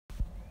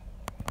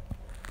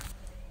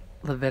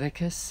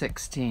Leviticus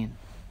 16.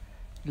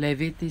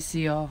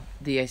 Levíticio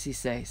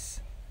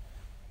 16.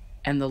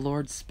 And the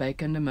Lord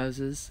spake unto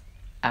Moses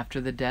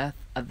after the death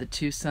of the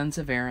two sons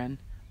of Aaron,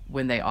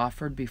 when they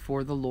offered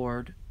before the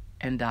Lord,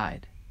 and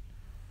died.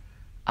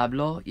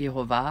 Habló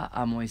Jehová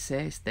a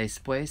Moisés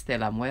después de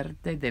la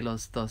muerte de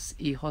los dos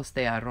hijos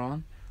de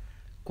Aarón,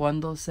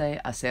 cuando se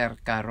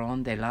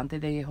acercaron delante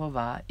de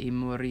Jehová y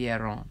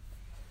murieron.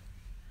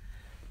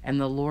 And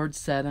the Lord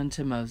said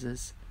unto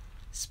Moses,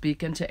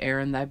 Speak unto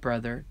Aaron thy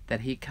brother,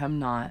 that he come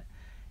not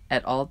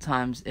at all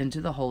times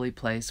into the holy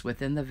place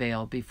within the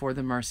veil before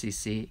the mercy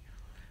seat,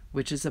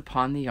 which is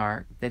upon the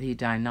ark, that he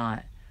die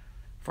not.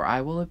 For I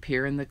will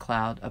appear in the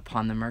cloud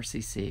upon the mercy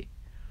seat.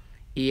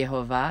 Y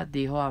Jehová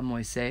dijo a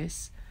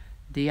Moisés,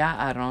 Di a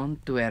Aarón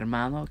tu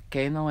hermano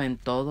que no en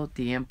todo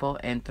tiempo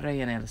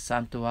entre en el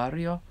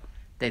santuario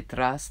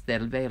detrás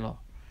del velo,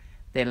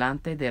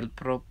 delante del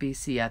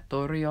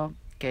propiciatorio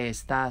que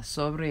está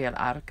sobre el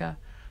arca,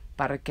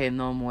 para que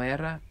no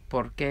muera,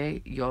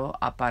 porque yo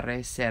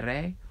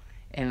apareceré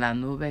en la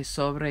nube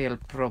sobre el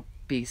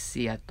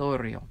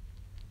propiciatorio.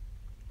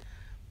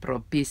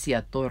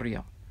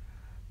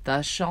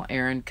 Thus shall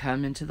Aaron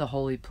come into the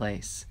holy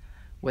place,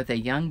 with a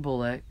young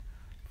bullock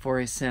for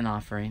a sin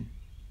offering,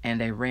 and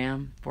a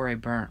ram for a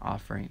burnt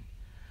offering.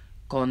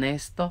 Con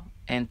esto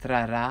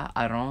entrará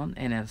Aarón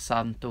en el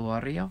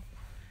santuario,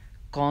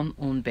 con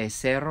un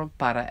becerro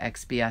para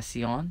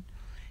expiación,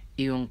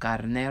 y un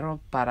carnero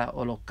para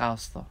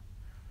holocausto.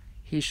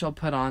 He shall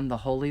put on the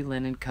holy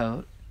linen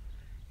coat,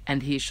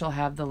 and he shall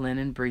have the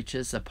linen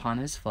breeches upon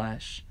his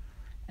flesh,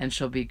 and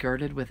shall be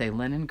girded with a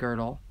linen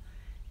girdle,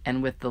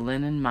 and with the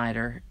linen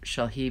mitre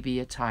shall he be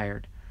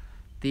attired.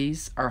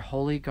 These are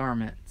holy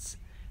garments.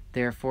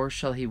 Therefore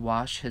shall he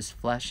wash his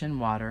flesh in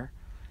water,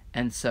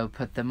 and so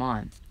put them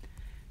on.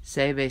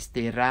 Se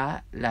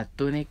vestirá la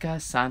túnica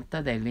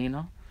santa de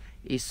lino,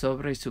 y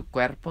sobre su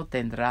cuerpo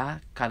tendrá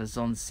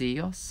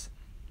calzoncillos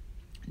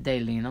de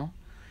lino,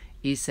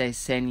 y se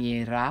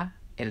ceñirá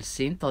el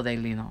cinto de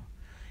lino,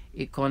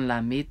 y con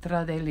la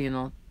mitra de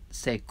lino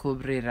se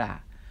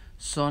cubrirá.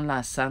 Son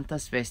las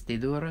santas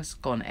vestiduras,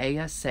 con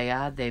ellas se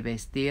ha de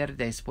vestir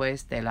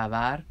después de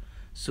lavar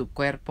su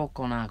cuerpo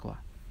con agua.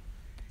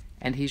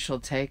 And he shall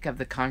take of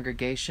the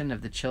congregation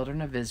of the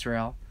children of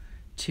Israel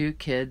 2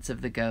 kids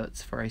of the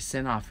goats for a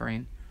sin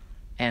offering,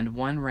 and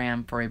 1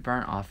 ram for a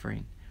burnt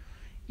offering.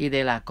 Y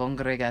de la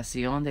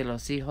congregación de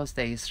los hijos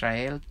de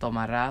Israel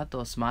tomará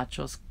 2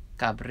 machos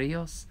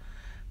cabríos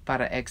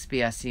para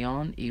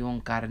expiación y un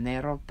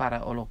carnero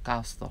para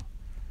holocausto.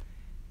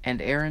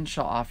 And Aaron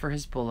shall offer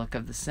his bullock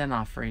of the sin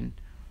offering,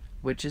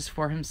 which is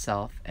for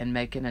himself, and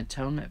make an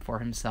atonement for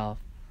himself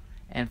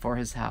and for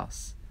his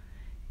house.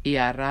 Y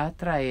hará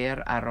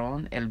traer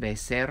Aarón el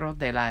becerro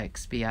de la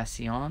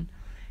expiación,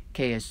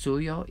 que es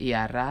suyo, y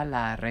hará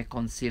la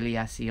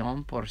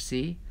reconciliación por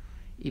sí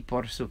y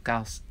por su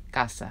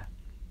casa.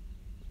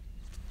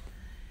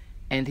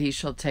 And he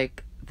shall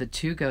take the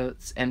 2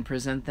 goats, and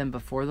present them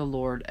before the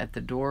Lord at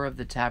the door of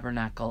the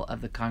tabernacle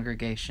of the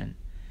congregation.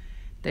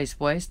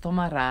 Después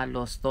tomará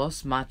los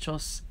 2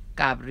 machos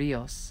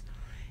cabríos,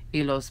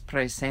 y los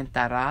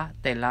presentará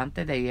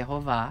delante de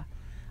Jehová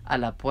a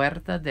la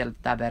puerta del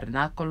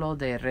tabernáculo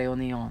de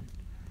reunión.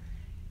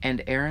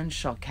 And Aaron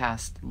shall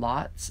cast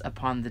lots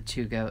upon the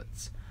 2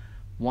 goats,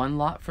 1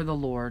 lot for the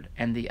Lord,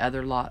 and the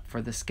other lot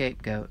for the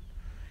scapegoat.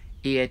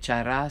 Y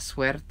echará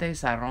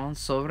suertes Aarón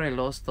sobre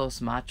los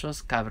 2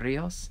 machos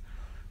cabríos,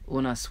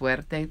 una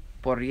suerte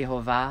por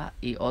Jehová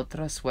y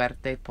otra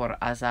suerte por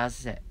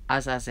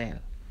Azazel.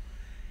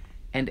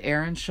 And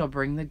Aaron shall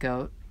bring the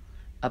goat,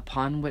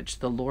 upon which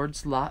the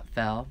Lord's lot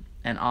fell,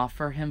 and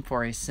offer him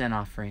for a sin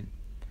offering.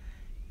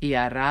 Y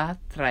hará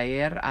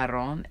traer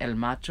Aarón el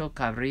macho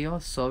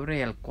cabrío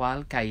sobre el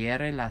cual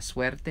cayere la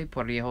suerte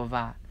por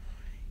Jehová,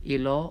 y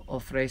lo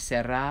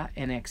ofrecerá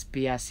en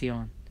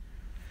expiación.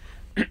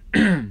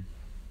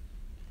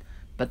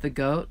 But the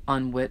goat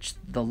on which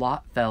the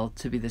lot fell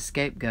to be the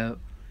scapegoat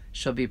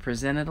shall be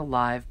presented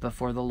alive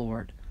before the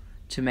Lord,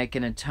 to make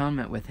an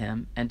atonement with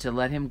him, and to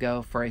let him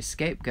go for a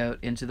scapegoat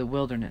into the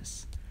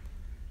wilderness.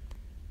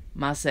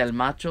 Mas el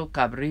macho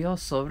cabrío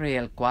sobre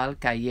el cual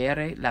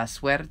cayere la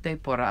suerte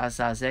por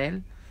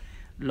Azazel,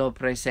 lo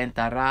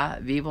presentará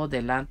vivo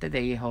delante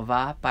de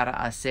Jehová para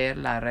hacer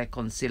la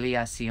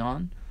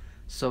reconciliación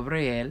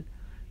sobre él,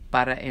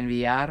 para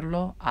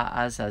enviarlo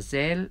a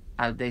Azazel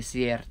al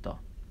desierto.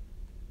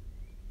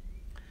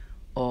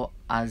 O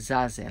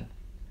Azazel.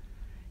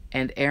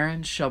 And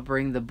Aaron shall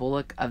bring the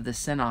bullock of the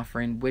sin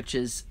offering, which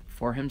is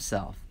for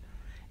himself,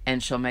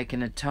 and shall make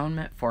an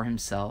atonement for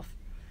himself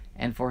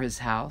and for his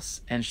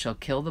house, and shall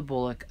kill the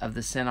bullock of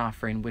the sin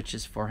offering, which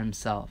is for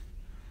himself.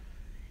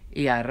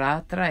 Y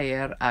hará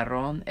traer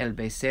Aarón el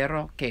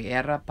becerro que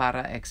era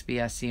para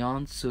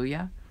expiación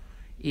suya,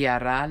 y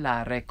hará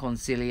la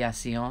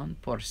reconciliación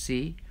por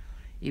sí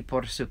y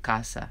por su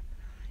casa,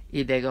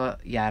 y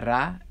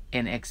degollará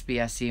en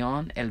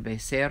expiación el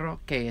becerro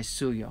que es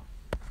suyo.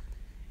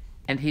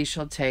 And he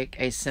shall take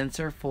a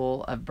censer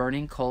full of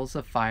burning coals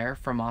of fire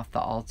from off the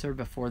altar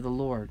before the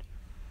Lord,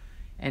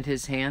 and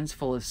his hands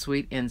full of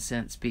sweet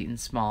incense beaten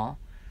small,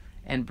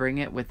 and bring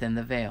it within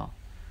the veil.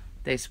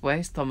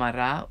 Después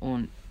tomará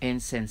un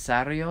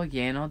incensario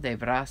lleno de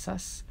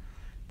brasas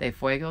de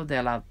fuego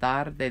del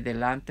altar de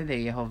delante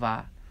de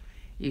Jehová,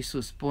 y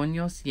sus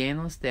puños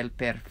llenos del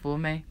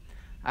perfume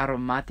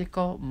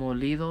aromático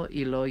molido,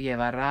 y lo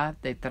llevará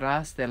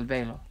detrás del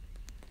velo.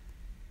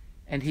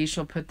 And he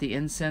shall put the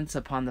incense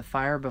upon the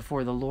fire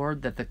before the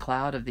Lord, that the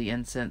cloud of the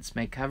incense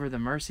may cover the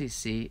mercy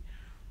seat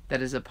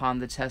that is upon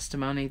the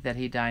testimony, that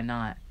he die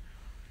not.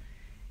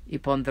 Y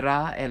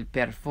pondrá el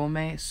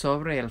perfume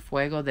sobre el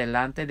fuego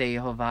delante de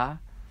Jehová,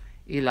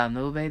 y la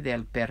nube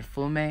del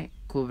perfume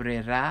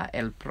cubrirá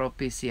el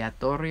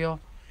propiciatorio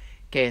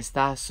que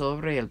está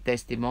sobre el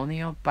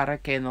testimonio, para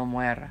que no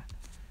muera.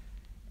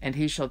 And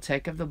he shall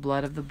take of the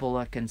blood of the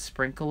bullock, and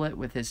sprinkle it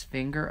with his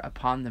finger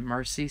upon the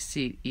mercy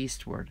seat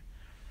eastward.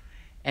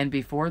 And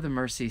before the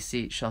mercy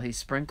seat shall he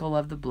sprinkle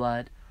of the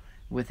blood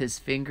with his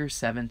finger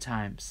 7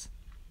 times.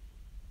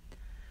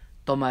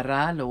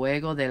 Tomará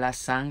luego de la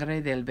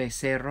sangre del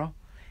becerro,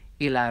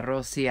 y la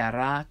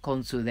rociará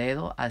con su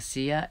dedo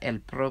hacia el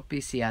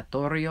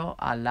propiciatorio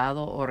al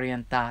lado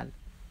oriental.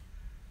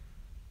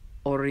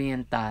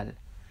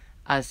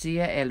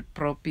 Hacia el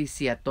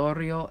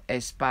propiciatorio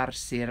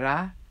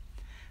esparcirá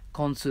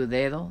con su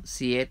dedo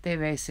 7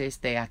 veces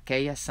de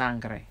aquella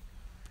sangre.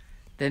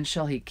 Then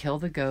shall he kill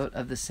the goat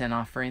of the sin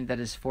offering that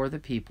is for the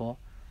people,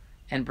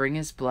 and bring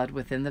his blood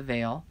within the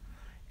veil,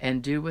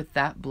 and do with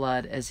that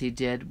blood as he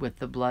did with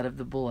the blood of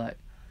the bullock,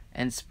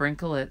 and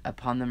sprinkle it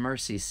upon the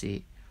mercy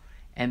seat,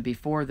 and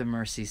before the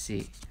mercy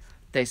seat.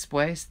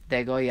 Después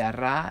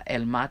degollará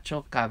el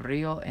macho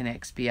cabrío en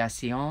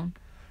expiación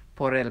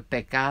por el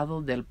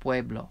pecado del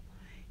pueblo,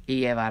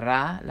 y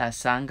llevará la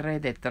sangre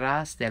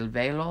detrás del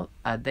velo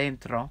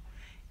adentro,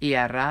 y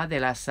hará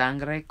de la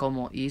sangre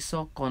como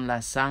hizo con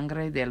la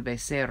sangre del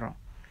becerro,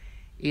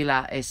 y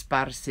la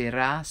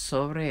esparcirá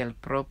sobre el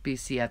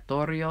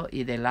propiciatorio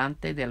y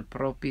delante del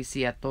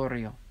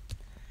propiciatorio.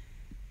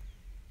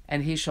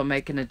 And he shall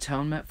make an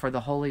atonement for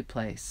the holy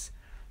place,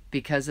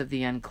 because of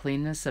the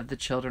uncleanness of the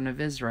children of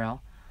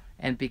Israel,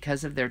 and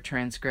because of their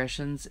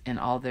transgressions in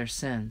all their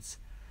sins.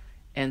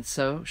 And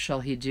so shall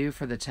he do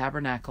for the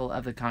tabernacle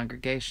of the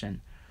congregation,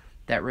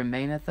 that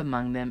remaineth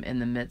among them in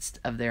the midst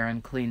of their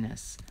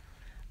uncleanness.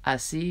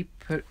 Así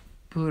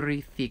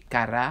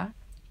purificará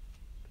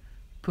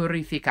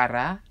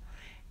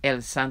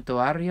el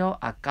santuario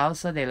a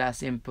causa de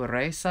las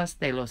impurezas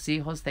de los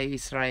hijos de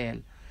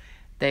Israel,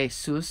 de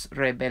sus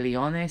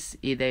rebeliones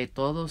y de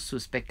todos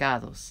sus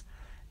pecados.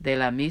 De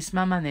la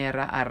misma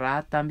manera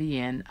hará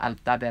también al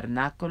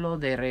tabernáculo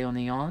de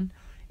reunión,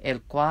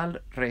 el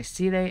cual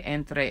reside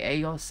entre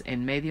ellos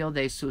en medio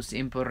de sus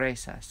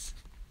impurezas.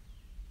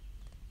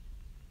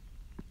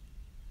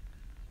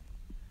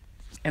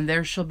 And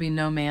there shall be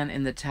no man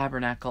in the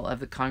tabernacle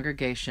of the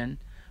congregation,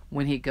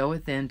 when he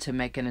goeth in to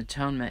make an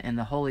atonement in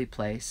the holy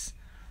place,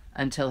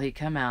 until he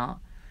come out,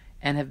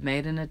 and have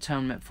made an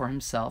atonement for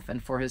himself,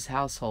 and for his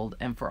household,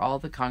 and for all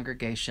the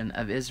congregation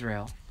of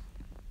Israel.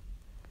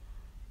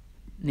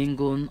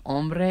 Ningún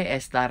hombre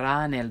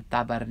estará en el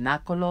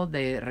tabernáculo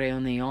de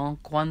reunión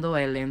cuando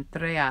él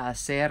entre a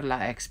hacer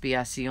la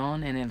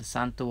expiación en el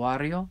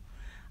santuario,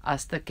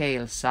 hasta que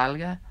él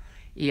salga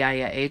y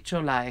haya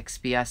hecho la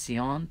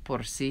expiación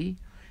por sí,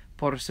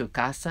 por su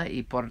casa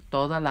y por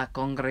toda la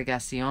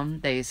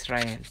congregación de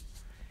Israel.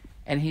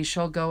 And he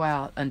shall go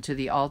out unto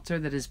the altar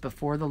that is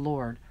before the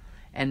Lord,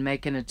 and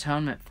make an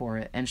atonement for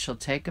it, and shall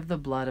take of the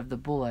blood of the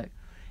bullock,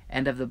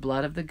 and of the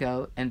blood of the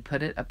goat, and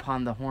put it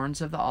upon the horns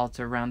of the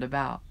altar round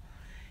about.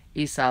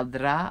 Y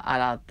saldrá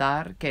al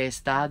altar que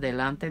está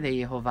delante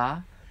de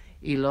Jehová,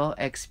 y lo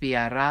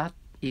expiará,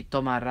 y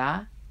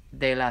tomará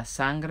de la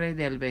sangre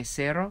del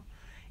becerro,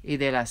 y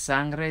de la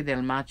sangre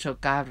del macho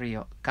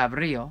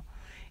cabrío,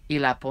 y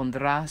la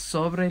pondrá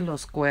sobre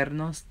los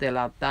cuernos del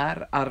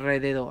altar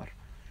alrededor.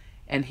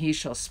 And he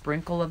shall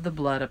sprinkle of the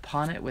blood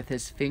upon it with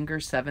his finger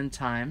 7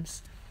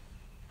 times,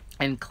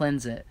 and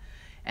cleanse it,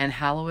 and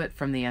hallow it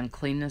from the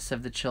uncleanness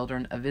of the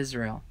children of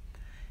Israel.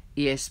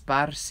 Y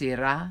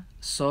esparcirá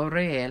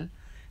sobre él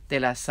de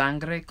la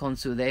sangre con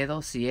su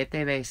dedo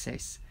 7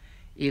 veces,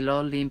 y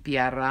lo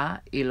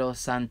limpiará y lo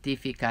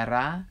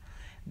santificará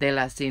de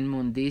las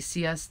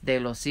inmundicias de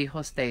los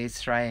hijos de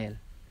Israel.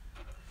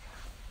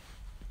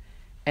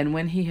 And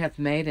when he hath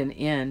made an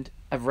end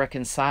of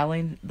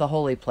reconciling the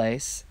holy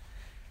place,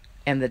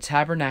 and the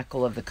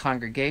tabernacle of the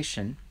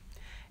congregation,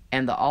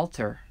 and the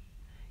altar,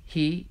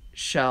 he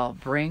shall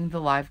bring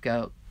the live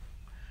goat.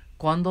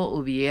 Cuando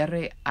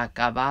hubiere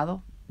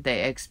acabado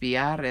de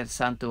expiar el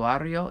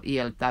santuario y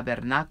el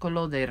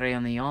tabernáculo de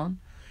reunión,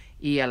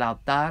 y el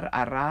altar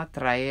hará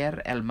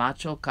traer el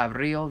macho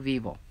cabrío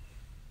vivo.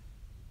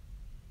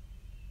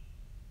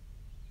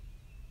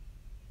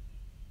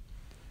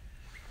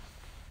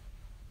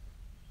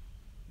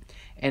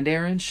 And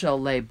Aaron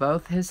shall lay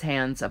both his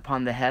hands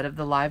upon the head of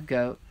the live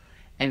goat,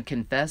 and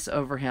confess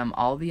over him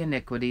all the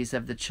iniquities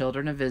of the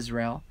children of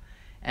Israel,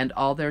 and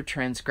all their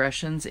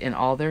transgressions in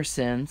all their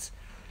sins,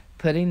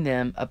 putting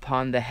them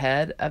upon the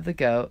head of the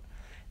goat,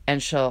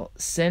 and shall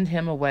send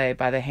him away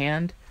by the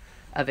hand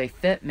of a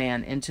fit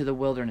man into the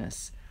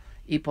wilderness.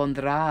 Y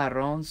pondrá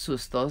Aarón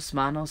sus dos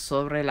manos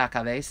sobre la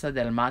cabeza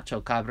del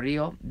macho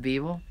cabrío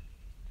vivo,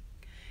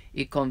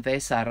 y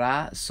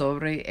confesará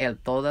sobre él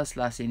todas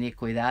las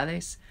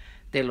iniquidades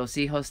de los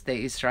hijos de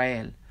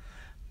Israel,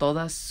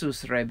 todas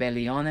sus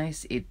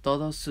rebeliones y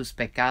todos sus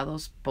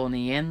pecados,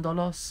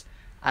 poniéndolos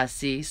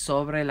así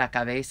sobre la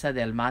cabeza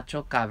del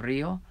macho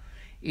cabrío,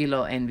 y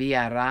lo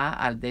enviará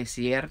al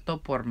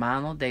desierto por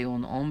mano de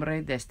un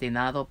hombre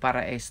destinado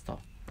para esto.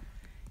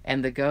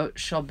 And the goat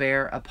shall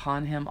bear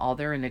upon him all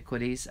their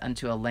iniquities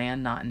unto a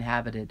land not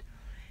inhabited,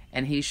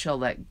 and he shall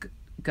let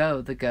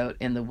go the goat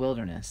in the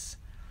wilderness.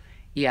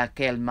 Y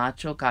aquel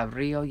macho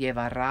cabrío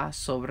llevará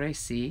sobre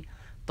sí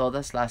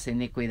todas las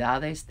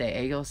iniquidades de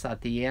ellos a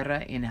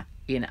tierra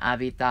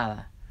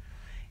inhabitada,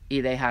 y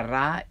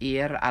dejará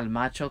ir al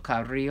macho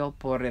cabrío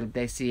por el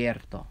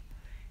desierto.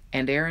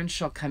 And Aaron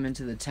shall come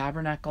into the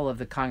tabernacle of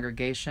the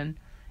congregation,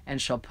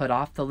 and shall put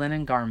off the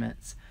linen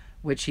garments,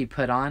 which he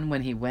put on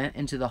when he went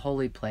into the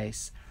holy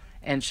place,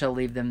 and shall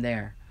leave them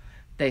there.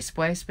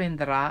 Después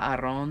vendrá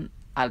Aarón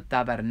al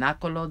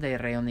tabernáculo de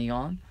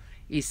reunión,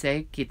 y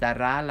se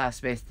quitará las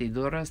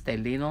vestiduras de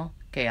lino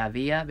que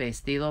había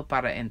vestido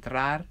para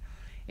entrar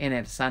en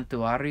el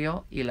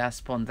santuario, y las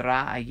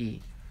pondrá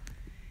allí.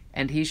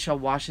 And he shall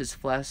wash his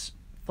flesh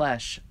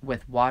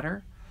with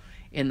water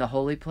in the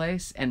holy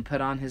place, and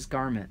put on his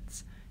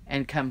garments,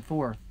 and come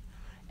forth,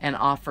 and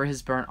offer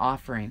his burnt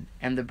offering,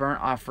 and the burnt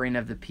offering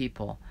of the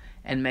people,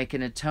 and make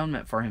an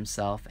atonement for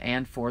himself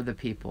and for the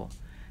people.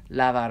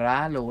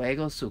 Lavará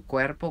luego su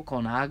cuerpo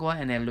con agua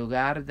en el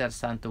lugar del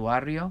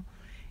santuario,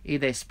 y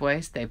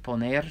después de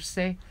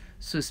ponerse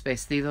sus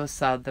vestidos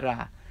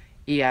saldrá,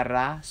 y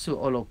hará su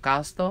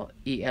holocausto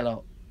y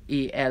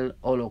el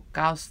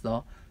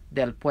holocausto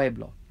del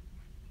pueblo,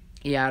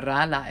 y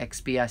hará la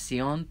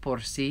expiación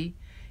por sí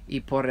y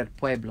por el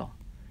pueblo.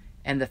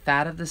 And the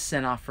fat of the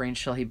sin offering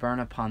shall he burn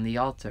upon the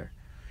altar,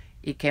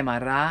 y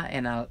quemará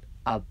en el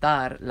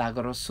altar la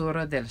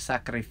grosura del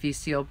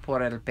sacrificio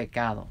por el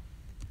pecado.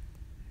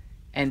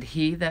 And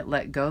he that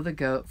let go the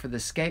goat for the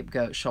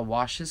scapegoat shall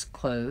wash his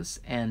clothes,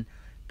 and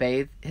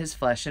bathe his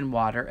flesh in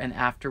water, and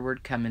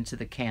afterward come into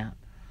the camp.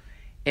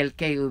 El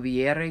que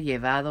hubiere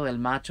llevado el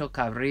macho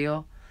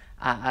cabrío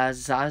a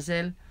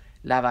Azazel,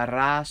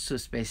 lavará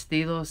sus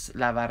vestidos,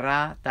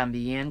 lavará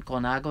también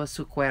con agua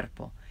su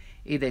cuerpo,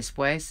 y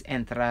después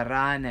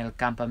entrará en el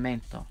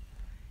campamento.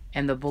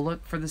 And the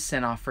bullock for the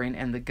sin offering,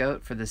 and the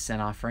goat for the sin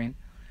offering,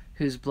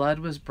 whose blood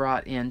was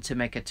brought in to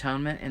make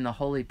atonement in the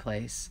holy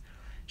place,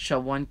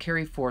 shall one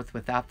carry forth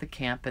without the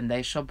camp, and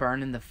they shall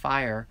burn in the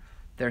fire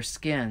their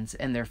skins,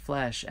 and their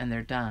flesh, and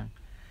their dung.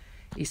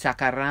 Y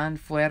sacarán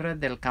fuera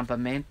del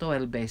campamento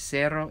el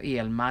becerro y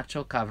el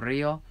macho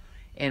cabrío,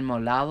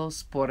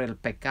 enmolados por el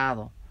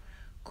pecado,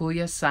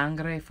 cuya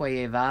sangre fue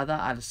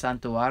llevada al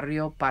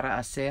santuario para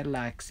hacer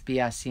la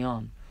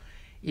expiación,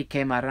 y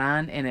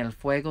quemarán en el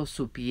fuego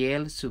su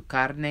piel, su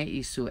carne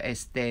y su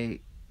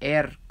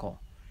estiércol.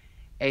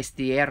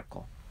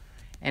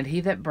 And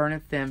he that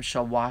burneth them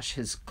shall wash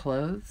his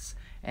clothes,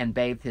 and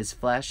bathe his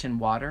flesh in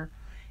water,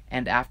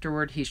 and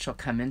afterward he shall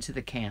come into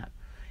the camp.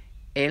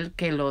 El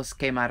que los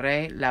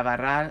quemaré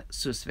lavará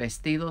sus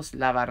vestidos,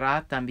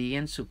 lavará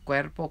también su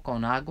cuerpo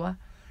con agua,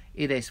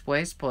 y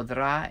después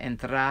podrá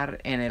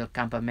entrar en el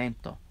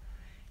campamento.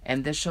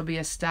 And this shall be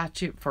a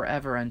statute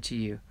forever unto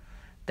you,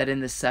 that in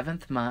the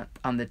 7th month,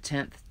 on the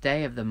 10th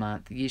day of the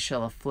month, ye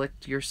shall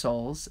afflict your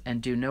souls,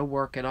 and do no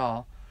work at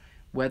all,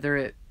 whether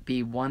it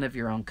be one of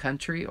your own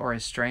country, or a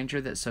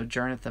stranger that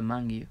sojourneth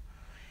among you.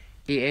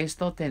 Y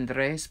esto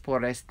tendréis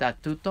por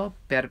estatuto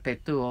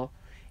perpetuo,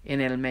 en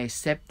el mes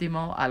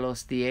séptimo a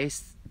los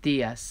 10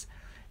 días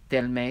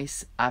del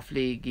mes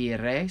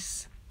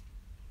afligiréis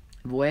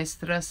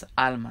vuestras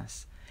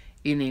almas,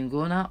 y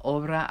ninguna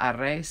obra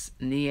haréis,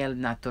 ni el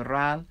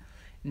natural,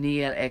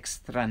 ni el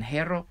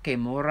extranjero que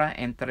mora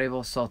entre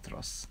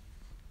vosotros.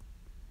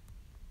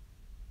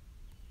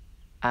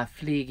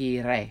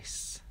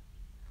 Afligiréis.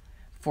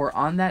 For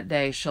on that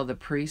day shall the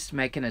priest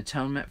make an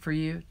atonement for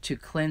you, to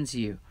cleanse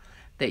you,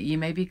 that ye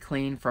may be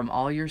clean from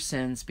all your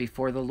sins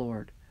before the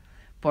Lord.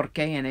 Porque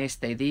en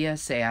este día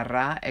se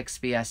hará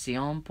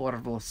expiación por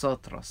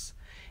vosotros,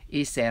 y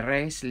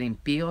seréis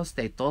limpios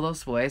de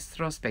todos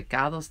vuestros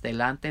pecados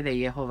delante de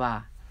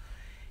Jehová.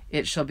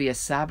 It shall be a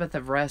Sabbath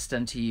of rest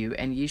unto you,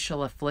 and ye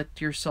shall afflict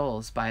your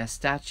souls by a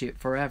statute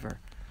forever.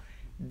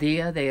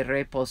 Día de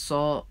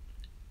reposo,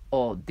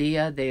 o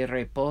día de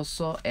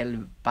reposo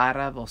el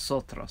para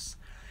vosotros,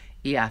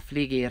 y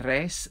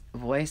afligiréis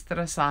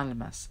vuestras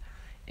almas,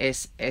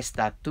 es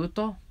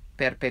estatuto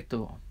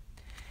perpetuo.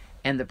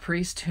 And the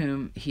priest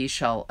whom he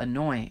shall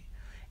anoint,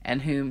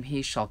 and whom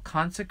he shall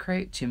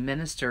consecrate to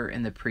minister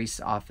in the priest's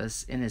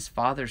office in his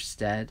father's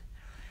stead,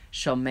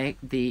 shall make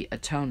the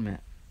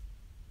atonement,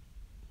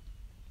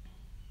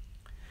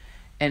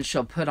 and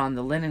shall put on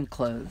the linen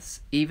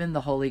clothes, even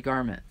the holy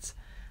garments.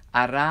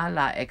 Hará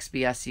la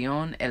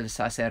expiación el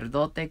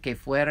sacerdote que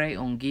fuere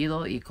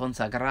ungido y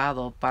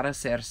consagrado para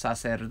ser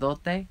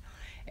sacerdote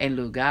en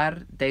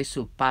lugar de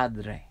su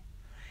padre.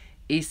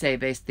 Y se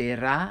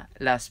vestirá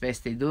las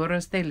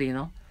vestiduras de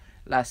lino,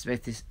 las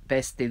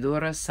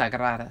vestiduras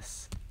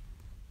sagradas.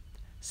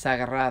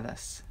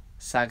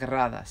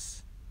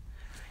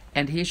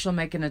 And he shall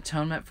make an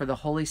atonement for the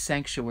holy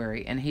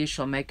sanctuary, and he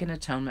shall make an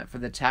atonement for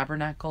the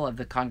tabernacle of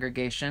the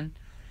congregation,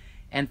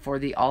 and for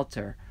the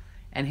altar,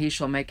 and he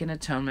shall make an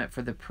atonement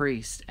for the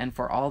priest, and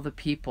for all the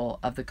people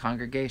of the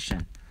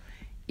congregation.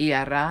 Y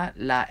hará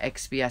la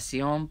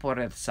expiación por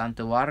el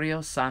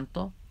santuario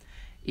santo,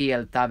 y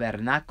el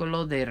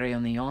tabernáculo de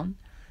reunión.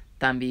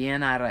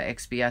 También hará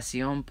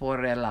expiación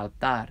por el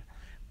altar,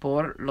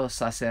 por los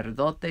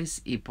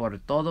sacerdotes, y por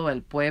todo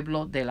el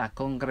pueblo de la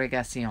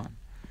congregación.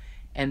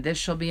 And this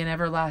shall be an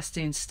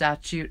everlasting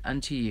statute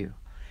unto you,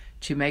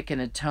 to make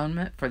an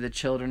atonement for the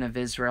children of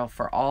Israel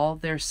for all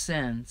their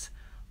sins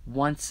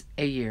once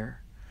a year.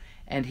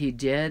 And he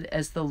did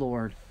as the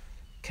Lord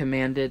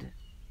commanded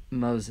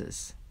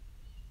Moses.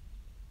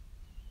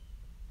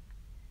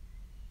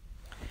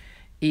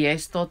 Y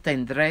esto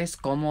tendréis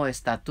como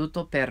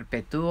estatuto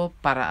perpetuo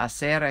para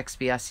hacer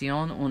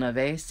expiación una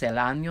vez el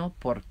año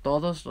por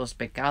todos los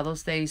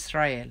pecados de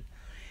Israel.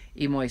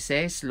 Y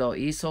Moisés lo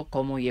hizo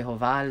como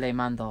Jehová le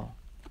mandó.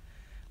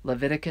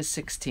 Leviticus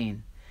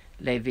 16,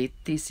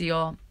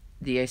 Levíticio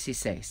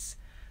 16,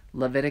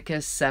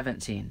 Leviticus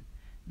 17,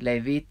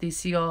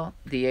 Levíticio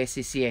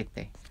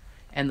 17.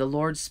 And the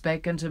Lord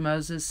spake unto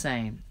Moses,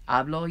 saying,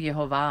 Habló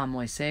Jehová a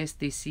Moisés,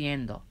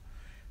 diciendo,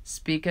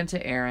 Speak unto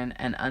Aaron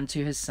and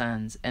unto his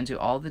sons, and to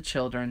all the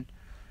children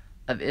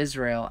of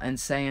Israel, and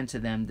say unto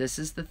them, This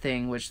is the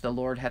thing which the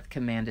Lord hath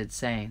commanded,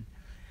 saying,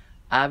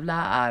 Habla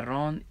a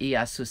Aarón y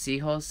a sus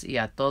hijos y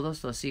a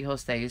todos los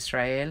hijos de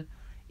Israel,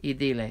 y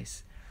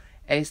diles,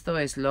 Esto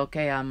es lo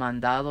que ha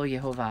mandado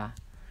Jehová.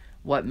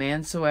 What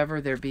man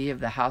soever there be of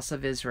the house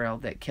of Israel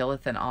that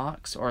killeth an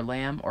ox or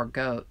lamb or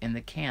goat in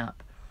the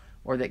camp,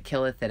 or that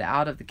killeth it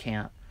out of the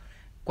camp,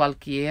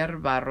 cualquier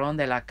varón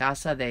de la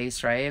casa de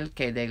Israel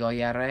que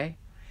degollare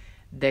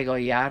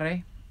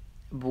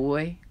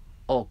buey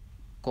o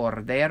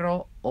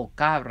cordero o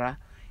cabra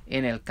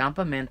en el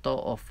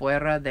campamento o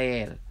fuera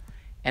de él,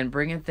 and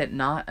bringeth it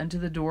not unto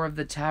the door of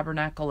the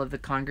tabernacle of the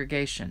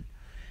congregation,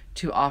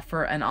 to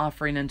offer an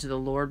offering unto the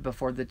Lord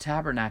before the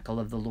tabernacle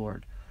of the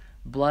Lord,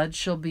 blood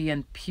shall be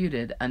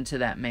imputed unto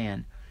that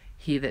man,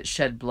 he that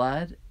shed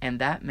blood, and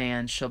that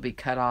man shall be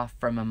cut off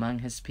from among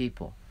his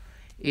people.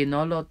 Y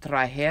no lo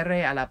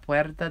trajere a la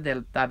puerta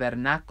del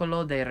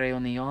tabernáculo de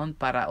reunión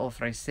para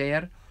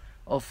ofrecer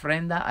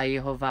ofrenda a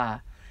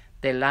Jehová,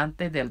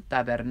 delante del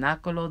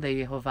tabernáculo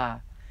de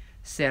Jehová,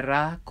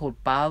 será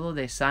culpado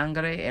de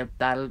sangre el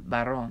tal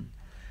varón.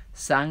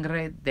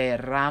 Sangre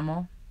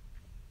derramó,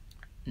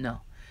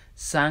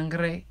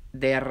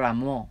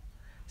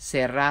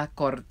 será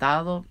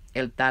cortado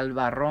el tal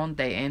varón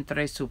de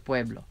entre su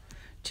pueblo,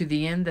 to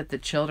the end that the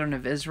children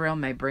of Israel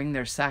may bring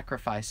their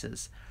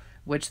sacrifices,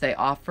 which they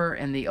offer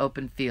in the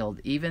open field,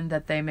 even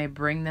that they may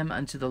bring them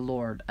unto the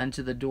Lord,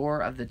 unto the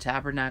door of the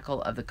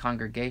tabernacle of the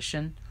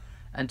congregation,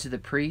 unto the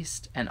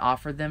priest, and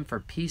offer them for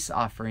peace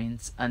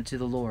offerings unto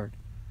the Lord.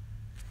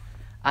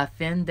 A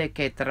fin de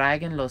que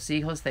traigan los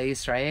hijos de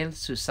Israel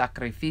sus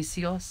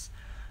sacrificios,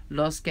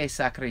 los que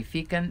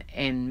sacrifican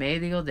en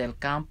medio del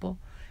campo,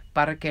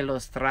 para que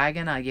los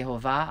traigan a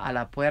Jehová a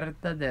la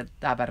puerta del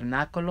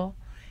tabernáculo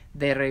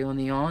de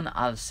reunión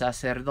al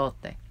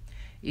sacerdote,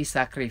 y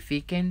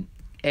sacrifiquen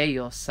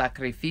ellos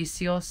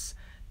sacrificios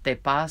de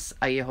paz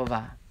a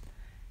Jehová.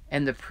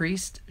 And the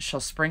priest shall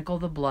sprinkle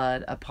the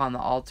blood upon the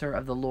altar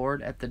of the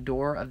Lord at the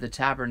door of the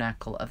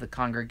tabernacle of the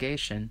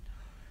congregation,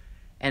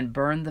 and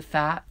burn the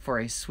fat for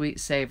a sweet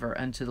savor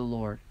unto the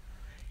Lord.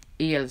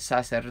 Y el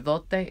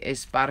sacerdote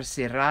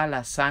esparcirá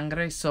la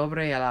sangre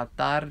sobre el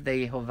altar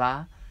de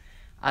Jehová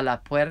a la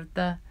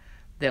puerta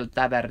del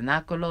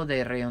tabernáculo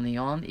de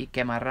reunión, y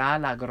quemará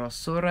la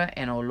grosura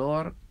en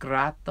olor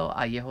grato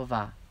a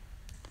Jehová.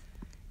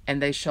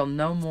 And they shall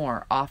no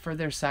more offer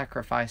their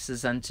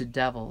sacrifices unto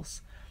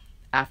devils,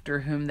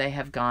 after whom they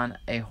have gone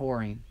a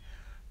whoring.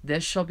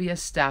 This shall be a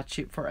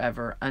statute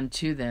forever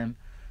unto them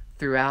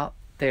throughout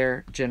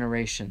their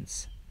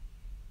generations.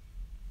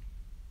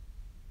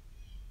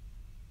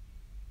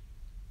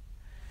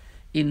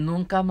 Y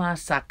nunca más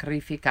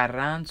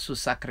sacrificarán sus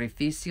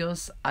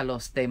sacrificios a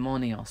los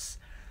demonios,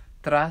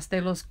 tras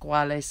de los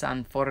cuales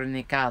han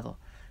fornicado.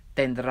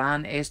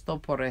 Tendrán esto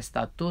por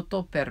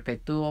estatuto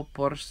perpetuo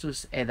por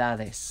sus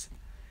edades.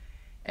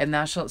 And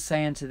thou shalt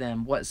say unto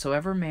them,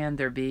 Whatsoever man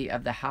there be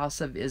of the house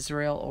of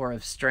Israel, or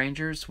of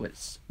strangers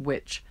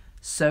which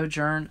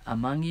sojourn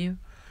among you,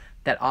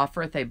 that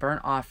offereth a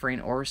burnt offering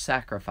or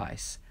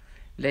sacrifice,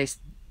 les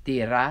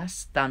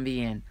dirás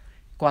también,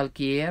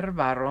 cualquier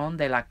varón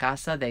de la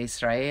casa de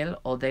Israel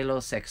o de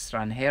los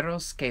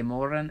extranjeros que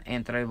moran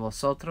entre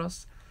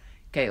vosotros,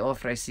 que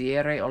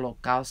ofreciere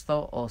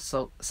holocausto o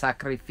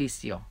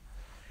sacrificio,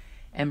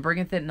 and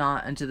bringeth it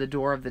not unto the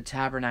door of the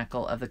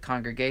tabernacle of the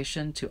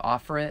congregation to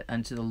offer it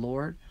unto the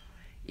Lord,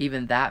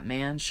 even that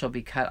man shall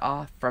be cut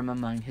off from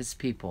among his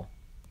people.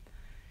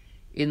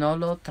 y no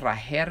lo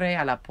trajere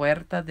a la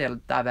puerta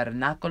del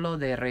tabernáculo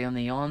de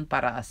reunión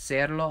para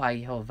hacerlo a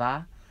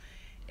Jehová,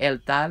 el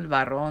tal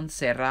varón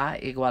será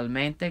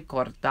igualmente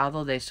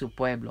cortado de su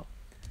pueblo.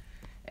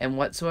 And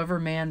whatsoever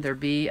man there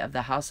be of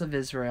the house of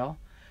Israel,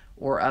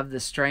 or of the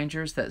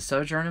strangers that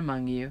sojourn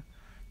among you,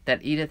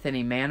 that eateth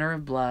any manner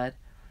of blood,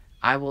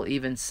 I will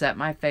even set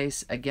my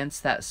face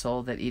against that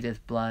soul that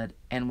eateth blood,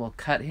 and will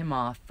cut him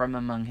off from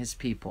among his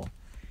people.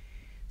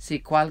 Si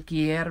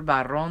cualquier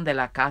varón de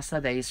la casa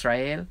de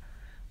Israel,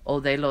 o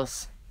de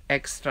los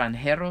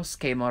extranjeros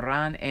que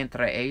moran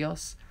entre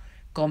ellos,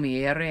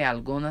 comiere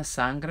alguna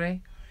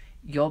sangre,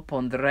 yo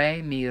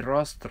pondré mi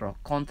rostro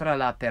contra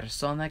la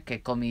persona que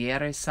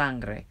comiere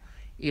sangre,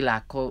 y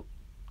la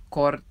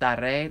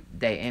cortaré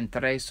de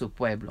entre su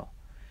pueblo.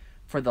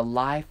 For the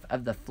life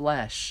of the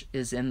flesh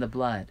is in the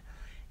blood,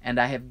 and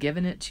I have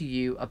given it to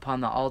you upon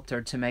the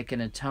altar to make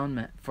an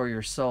atonement for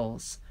your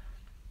souls.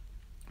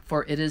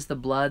 For it is the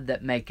blood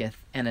that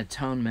maketh an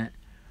atonement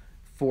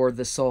for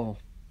the soul.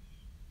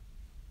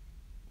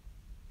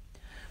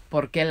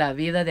 Porque la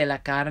vida de la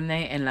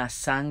carne en la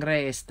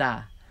sangre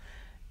está,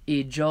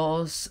 y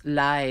yo os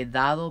la he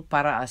dado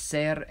para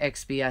hacer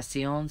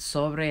expiación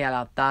sobre el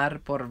altar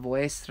por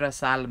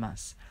vuestras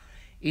almas,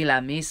 y la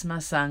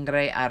misma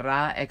sangre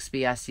hará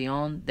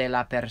expiación de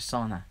la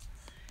persona.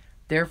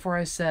 Therefore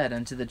I said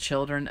unto the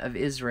children of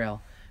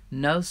Israel,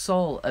 no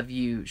soul of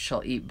you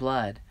shall eat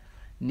blood,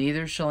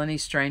 neither shall any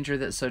stranger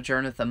that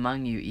sojourneth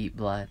among you eat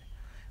blood.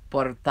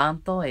 Por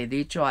tanto he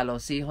dicho a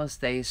los hijos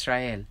de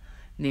Israel,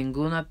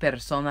 ninguna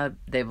persona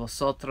de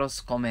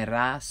vosotros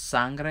comerá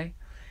sangre,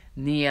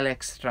 ni el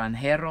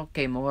extranjero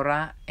que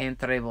mora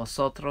entre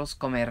vosotros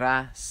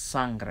comerá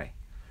sangre.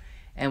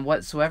 And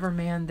whatsoever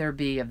man there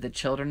be of the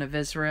children of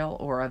Israel,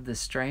 or of the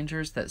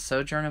strangers that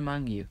sojourn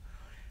among you,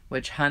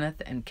 which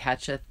hunteth and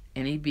catcheth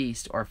any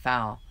beast or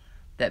fowl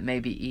that may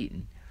be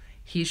eaten,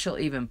 he shall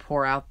even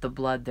pour out the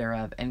blood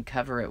thereof, and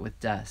cover it with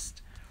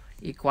dust.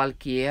 Y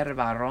cualquier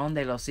varón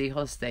de los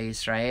hijos de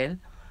Israel,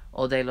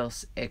 o de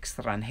los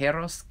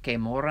extranjeros que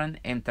moran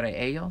entre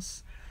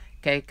ellos,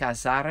 que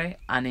cazare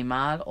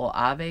animal o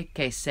ave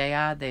que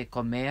sea de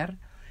comer,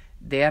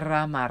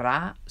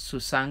 derramará su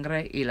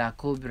sangre y la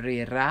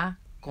cubrirá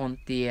con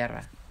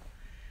tierra.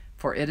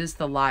 For it is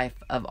the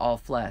life of all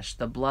flesh,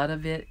 the blood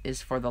of it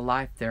is for the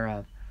life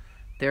thereof.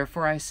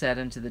 Therefore I said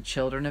unto the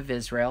children of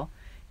Israel,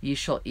 ye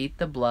shall eat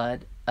the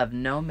blood of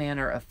no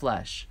manner of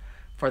flesh,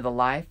 for the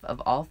life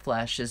of all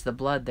flesh is the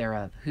blood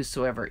thereof.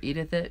 Whosoever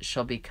eateth it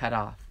shall be cut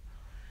off.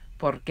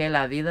 Porque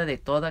la vida de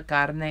toda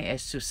carne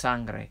es su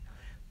sangre.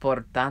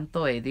 Por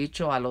tanto he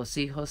dicho a los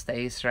hijos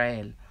de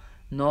Israel,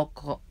 no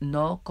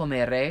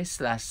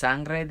comeréis la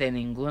sangre de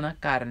ninguna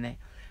carne,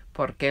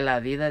 porque la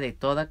vida de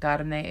toda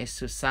carne es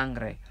su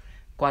sangre.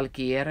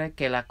 Cualquiera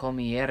que la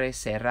comiere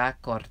será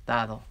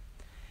cortado.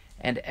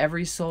 And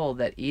every soul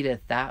that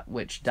eateth that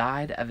which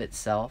died of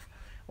itself,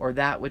 or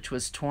that which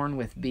was torn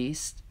with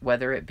beasts,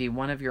 whether it be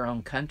one of your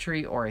own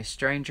country or a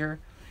stranger,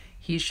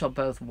 he shall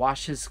both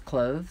wash his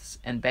clothes,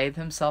 and bathe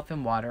himself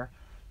in water,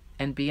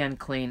 and be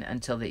unclean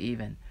until the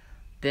even.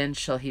 Then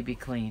shall he be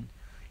clean.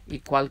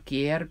 Y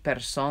cualquier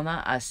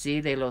persona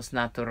así de los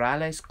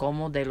naturales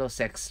como de los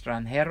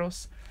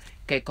extranjeros,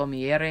 que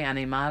comiere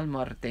animal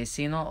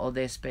mortecino o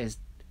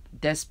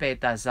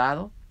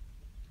despedazado,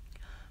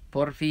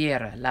 por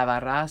fiera,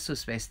 lavará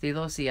sus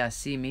vestidos, y a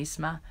sí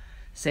misma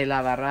se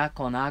lavará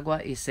con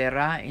agua, y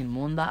será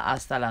inmunda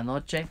hasta la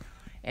noche,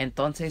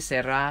 entonces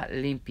será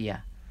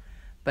limpia.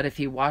 But if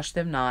he wash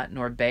them not,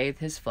 nor bathe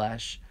his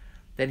flesh,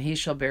 then he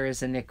shall bear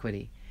his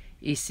iniquity.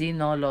 Y si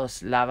no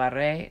los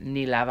lavaré,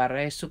 ni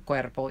lavaré su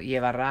cuerpo,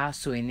 llevará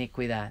su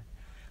iniquidad.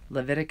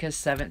 Leviticus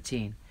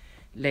 17.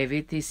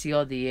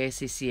 Levítico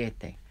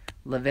 17.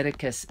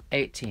 Leviticus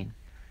 18.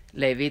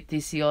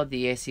 Levítico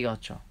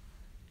 18.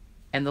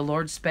 And the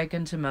Lord spake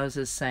unto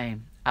Moses,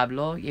 saying,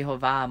 Habló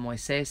Jehová a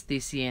Moisés,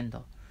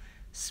 diciendo,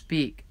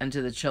 Speak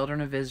unto the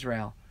children of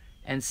Israel,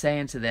 and say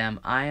unto them,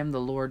 I am the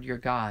Lord your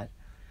God.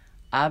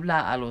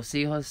 Habla a los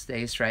hijos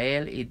de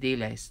Israel, y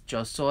diles,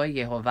 Yo soy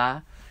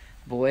Jehová,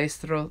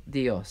 vuestro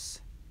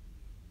Dios.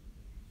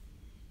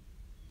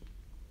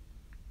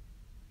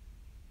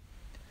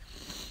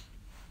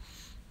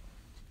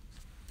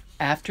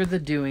 After the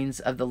doings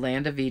of the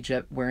land of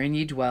Egypt, wherein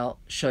ye dwelt,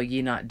 shall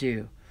ye not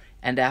do.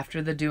 And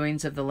after the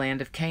doings of the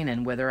land of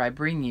Canaan, whither I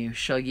bring you,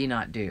 shall ye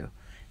not do.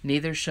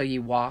 Neither shall ye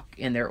walk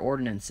in their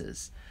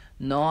ordinances.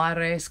 No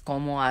haréis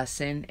como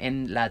hacen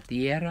en la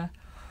tierra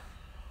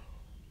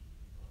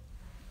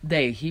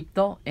de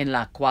Egipto, en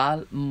la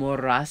cual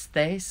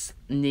morasteis,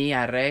 ni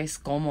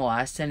haréis como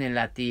hacen en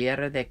la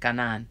tierra de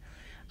Canaán,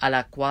 a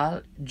la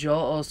cual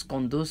yo os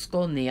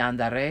conduzco, ni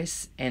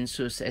andaréis en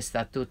sus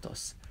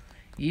estatutos.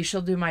 Ye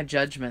shall do my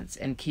judgments,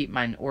 and keep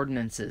mine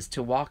ordinances,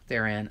 to walk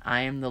therein.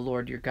 I am the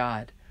Lord your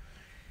God.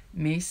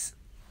 Mis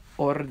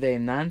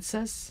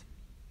ordenanzas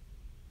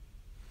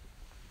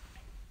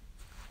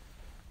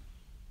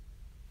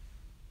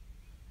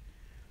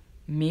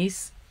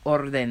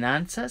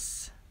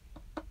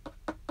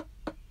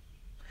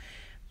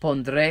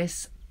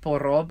pondréis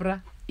por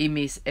obra y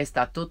mis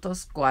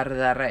estatutos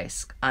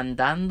guardaréis,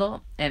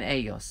 andando en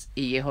ellos,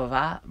 y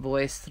Jehová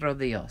vuestro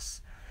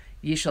Dios.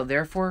 Ye shall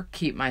therefore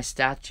keep my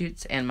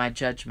statutes and my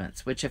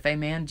judgments, which if a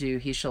man do,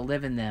 he shall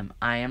live in them.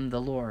 I am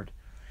the Lord.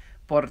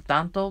 Por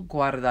tanto,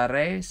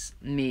 guardaréis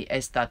mis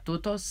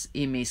estatutos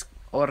y mis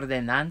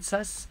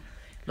ordenanzas,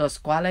 los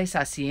cuales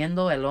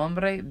haciendo el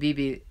hombre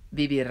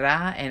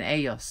vivirá en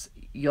ellos.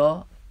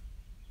 Yo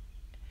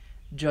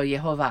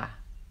Jehová.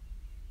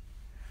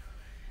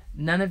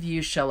 None of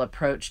you shall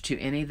approach to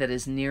any that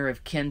is near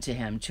of kin to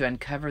him, to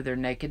uncover their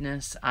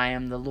nakedness. I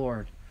am the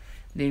Lord.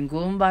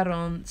 Ningún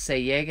varón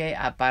se llegue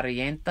a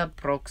parienta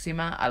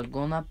próxima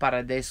alguna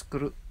para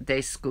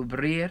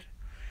descubrir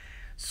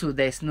su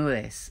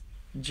desnudez.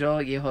 Yo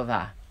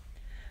Jehová.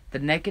 The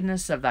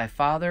nakedness of thy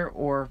father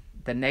or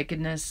the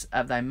nakedness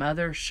of thy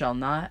mother shalt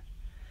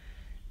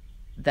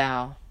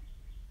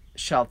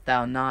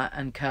thou not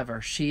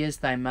uncover. She is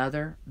thy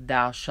mother,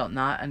 thou shalt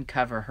not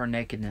uncover her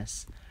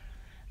nakedness.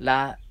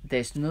 La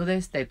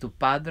desnudez de tu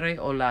padre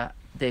o la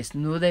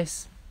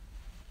desnudez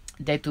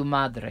de tu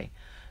madre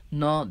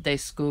no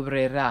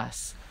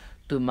descubrirás.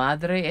 Tu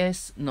madre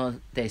es, no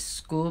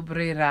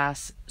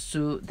descubrirás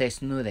su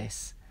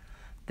desnudez.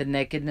 The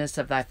nakedness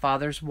of thy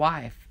father's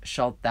wife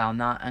shalt thou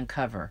not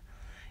uncover.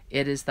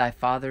 It is thy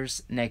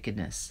father's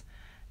nakedness.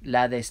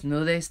 La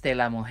desnudez de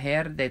la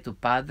mujer de tu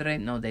padre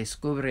no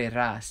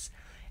descubrirás.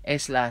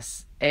 Es la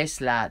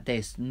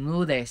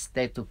desnudez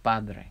de tu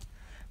padre.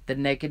 The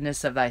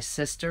nakedness of thy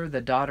sister,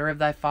 the daughter of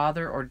thy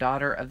father or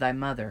daughter of thy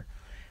mother,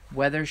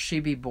 whether she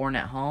be born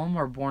at home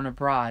or born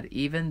abroad,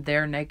 even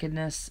their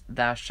nakedness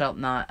thou shalt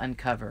not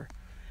uncover.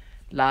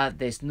 La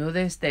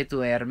desnudez de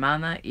tu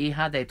hermana,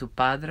 hija de tu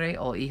padre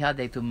o hija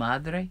de tu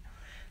madre,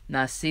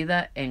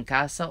 nacida en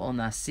casa o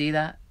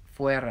nacida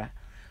fuera,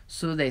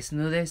 su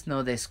desnudez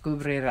no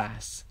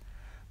descubrirás.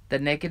 The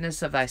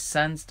nakedness of thy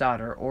son's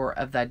daughter or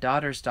of thy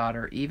daughter's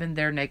daughter, even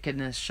their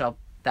nakedness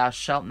thou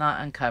shalt not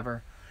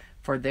uncover,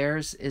 for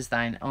theirs is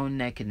thine own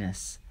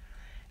nakedness.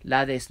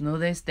 La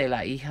desnudez de la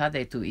hija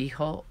de tu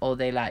hijo o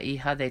de la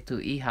hija de tu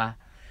hija,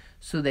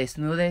 su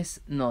desnudez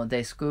no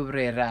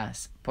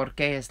descubrirás,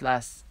 porque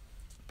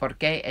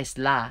es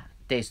la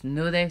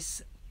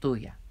desnudez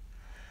tuya.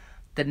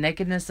 The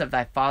nakedness of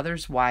thy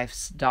father's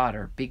wife's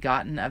daughter,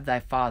 begotten of thy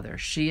father,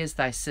 she is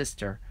thy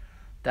sister,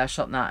 thou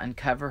shalt not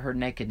uncover her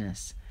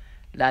nakedness.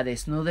 La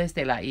desnudez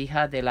de la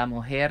hija de la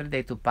mujer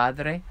de tu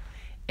padre,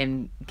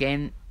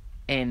 engen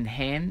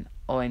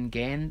o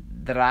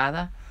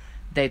engendrada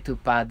de tu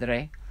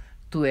padre,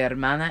 tu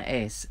hermana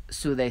es,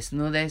 su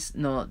desnudez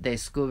no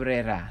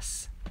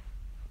descubrirás.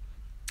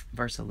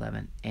 Verse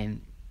 11,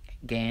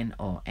 engen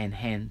o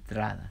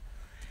engendrada.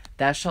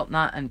 Thou shalt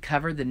not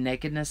uncover the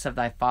nakedness of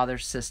thy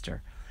father's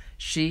sister.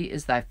 She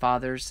is thy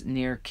father's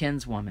near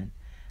kinswoman.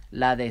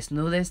 La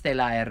desnudez de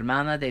la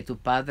hermana de tu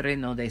padre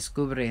no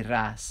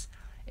descubrirás.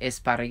 Es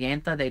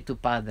parienta de tu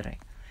padre.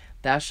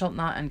 Thou shalt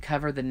not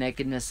uncover the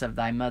nakedness of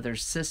thy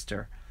mother's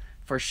sister,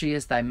 for she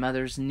is thy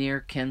mother's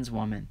near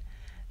kinswoman.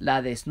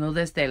 La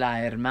desnudez de la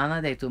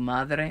hermana de tu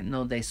madre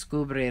no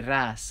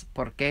descubrirás,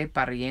 porque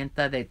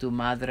parienta de tu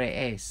madre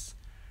es.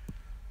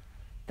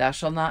 Thou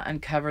shalt not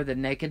uncover the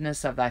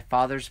nakedness of thy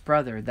father's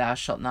brother. Thou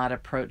shalt not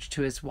approach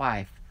to his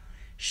wife.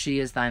 She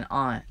is thine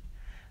aunt.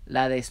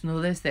 La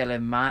desnudez del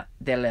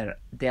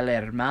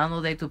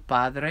hermano de tu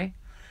padre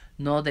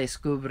no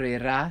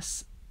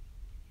descubrirás,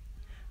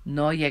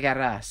 no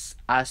llegarás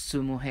a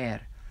su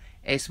mujer.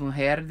 Es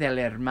mujer del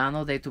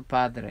hermano de tu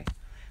padre.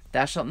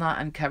 Thou shalt not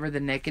uncover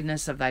the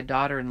nakedness of thy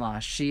daughter-in-law.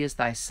 She is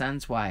thy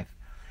son's wife.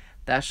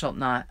 Thou shalt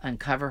not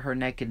uncover her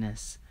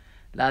nakedness.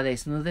 La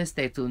desnudez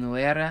de tu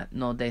nuera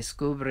no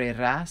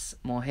descubrirás.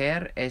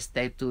 Mujer es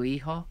de tu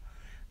hijo.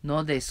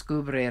 No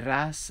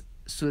descubrirás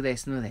su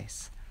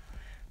desnudez.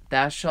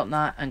 Thou shalt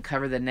not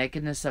uncover the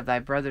nakedness of thy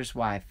brother's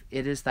wife.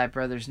 It is thy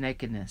brother's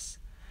nakedness.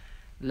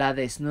 La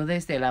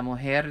desnudez de la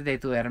mujer de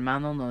tu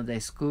hermano no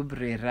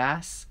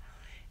descubrirás.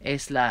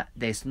 Es la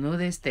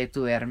desnudez de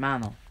tu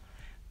hermano.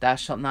 Thou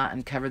shalt not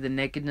uncover the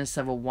nakedness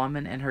of a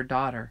woman and her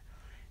daughter.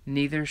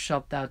 Neither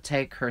shalt thou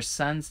take her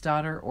son's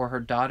daughter or her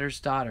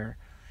daughter's daughter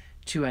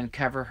to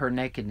uncover her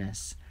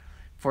nakedness,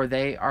 for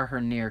they are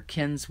her near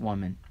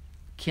kinswomen.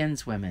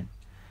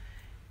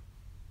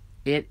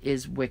 It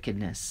is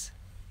wickedness.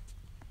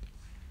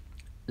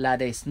 La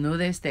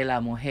desnudez de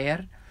la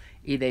mujer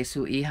y de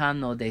su hija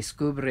no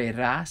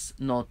descubrirás,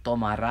 no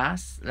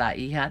tomarás la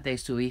hija de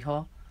su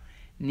hijo,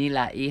 ni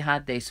la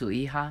hija de su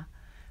hija,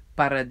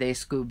 para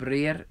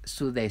descubrir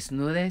su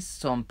desnudez,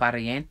 son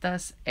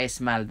parientas, es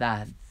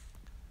maldad.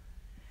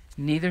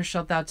 Neither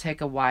shalt thou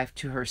take a wife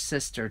to her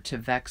sister to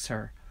vex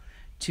her,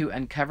 to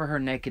uncover her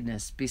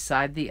nakedness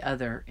beside the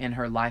other in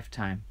her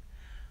lifetime.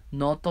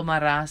 No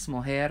tomarás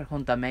mujer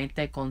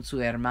juntamente con su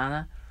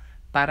hermana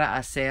para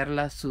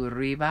hacerla su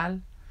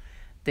rival,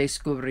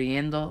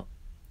 descubriendo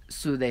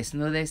su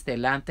desnudez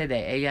delante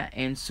de ella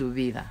en su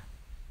vida.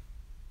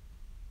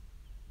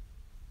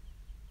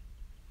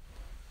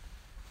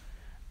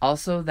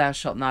 Also thou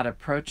shalt not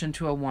approach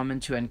unto a woman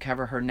to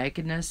uncover her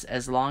nakedness,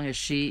 as long as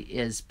she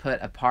is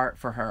put apart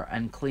for her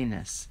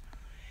uncleanness.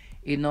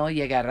 y no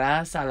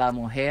llegarás a la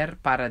mujer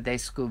para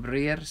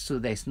descubrir su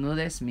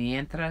desnudez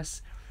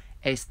mientras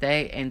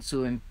esté en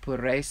su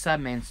impureza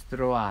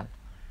menstrual.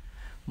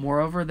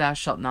 Moreover, thou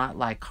shalt not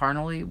lie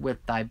carnally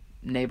with thy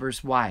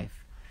neighbor's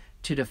wife,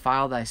 to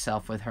defile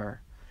thyself with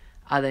her.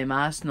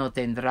 Además, no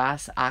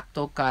tendrás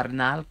acto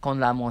carnal con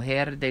la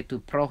mujer de tu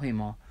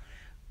prójimo,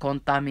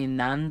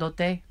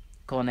 contaminándote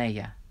con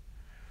ella.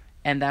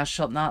 And thou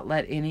shalt not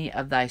let any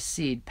of thy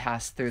seed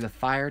pass through the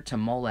fire to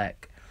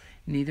Molech,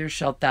 neither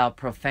shalt thou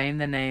profane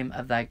the name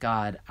of thy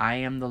God. I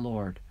am the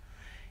Lord.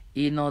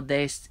 Y no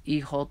des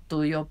hijo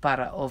tuyo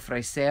para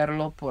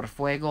ofrecerlo por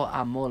fuego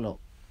a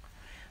Moloch.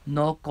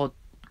 No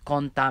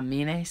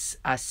contamines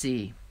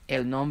así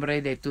el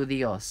nombre de tu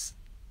Dios,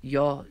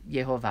 yo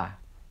Jehová.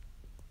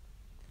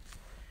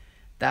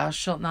 Thou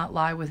shalt not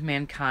lie with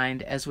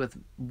mankind as with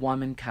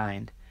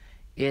womankind.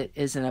 It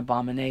is an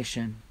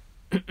abomination.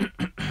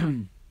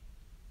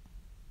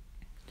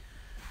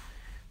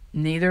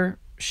 Neither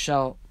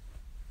shalt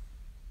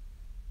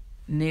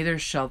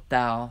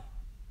thou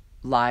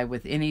lie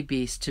with any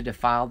beast to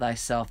defile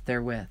thyself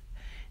therewith.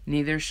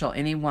 Neither shall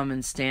any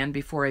woman stand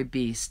before a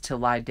beast to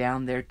lie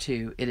down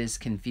thereto. It is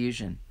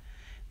confusion.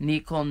 Ni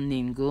con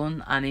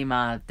ningún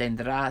animal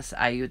tendrás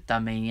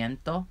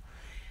ayuntamiento,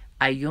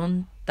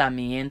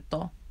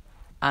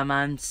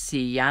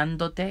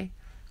 amancillándote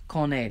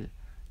con él.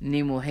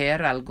 Ni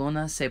mujer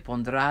alguna se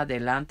pondrá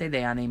delante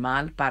de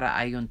animal para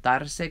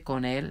ayuntarse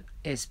con él.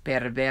 Es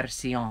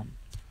perversión.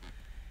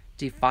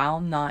 Defile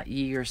not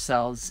ye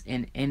yourselves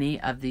in any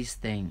of these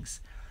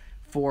things,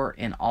 for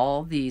in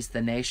all these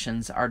the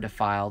nations are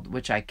defiled,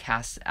 which I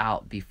cast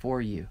out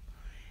before you.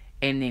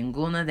 En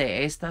ninguna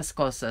de estas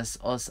cosas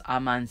os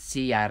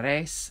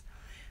amancillaréis,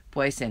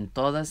 pues en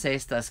todas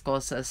estas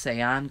cosas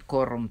se han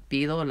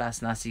corrompido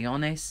las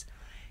naciones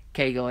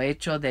que yo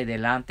echo de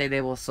delante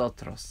de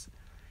vosotros.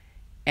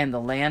 And the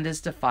land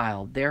is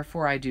defiled,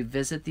 therefore I do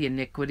visit the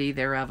iniquity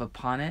thereof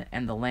upon it,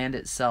 and the land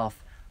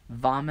itself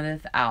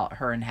vomiteth out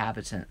her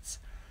inhabitants.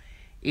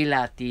 Y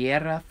la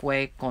tierra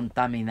fue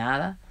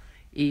contaminada,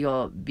 y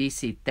yo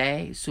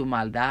visité su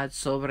maldad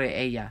sobre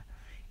ella,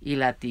 y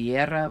la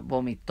tierra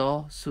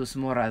vomitó sus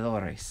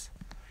moradores.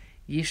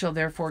 Ye shall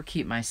therefore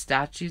keep my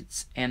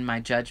statutes and my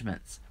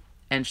judgments,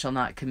 and shall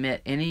not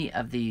commit any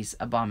of these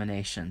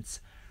abominations,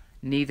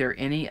 neither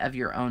any of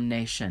your own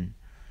nation,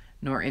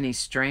 nor any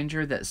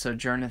stranger that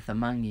sojourneth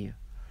among you.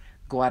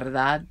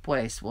 Guardad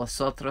pues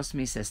vosotros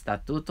mis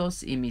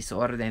estatutos y mis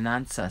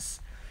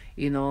ordenanzas,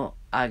 y no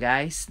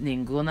hagáis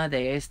ninguna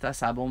de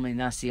estas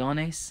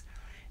abominaciones,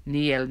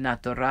 ni el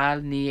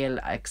natural, ni el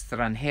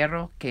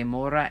extranjero que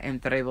mora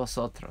entre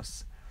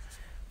vosotros.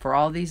 For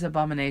all these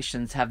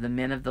abominations have the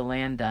men of the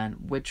land done,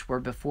 which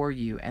were before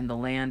you, and the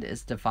land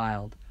is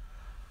defiled.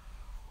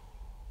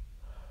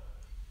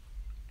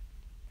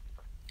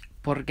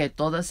 Porque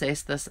todas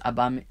estas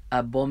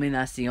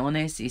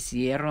abominaciones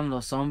hicieron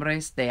los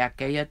hombres de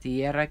aquella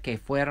tierra que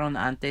fueron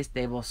antes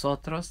de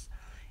vosotros,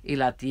 y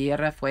la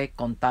tierra fue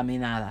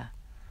contaminada.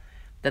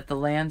 That the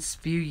land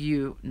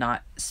spew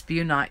not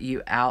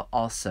you out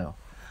also.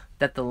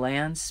 That the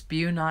land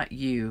spew not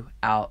you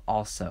out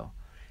also,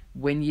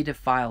 when ye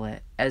defile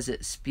it, as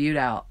it spewed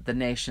out the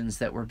nations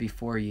that were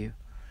before you.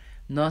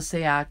 No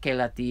sea que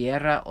la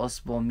tierra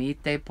os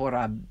vomite por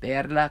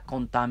haberla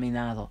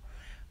contaminado,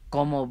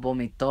 como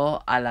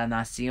vomitó a la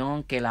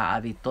nación que la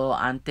habitó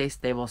antes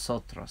de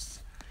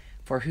vosotros.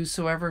 For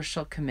whosoever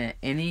shall commit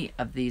any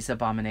of these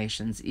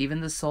abominations,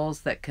 even the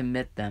souls that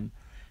commit them,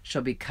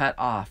 shall be cut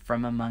off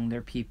from among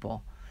their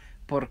people.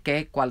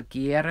 Porque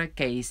cualquiera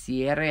que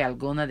hiciere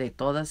alguna de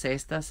todas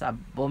estas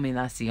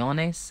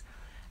abominaciones,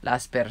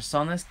 las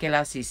personas que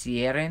las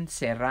hicieren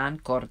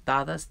serán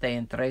cortadas de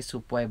entre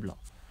su pueblo.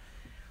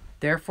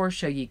 Therefore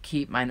shall ye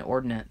keep mine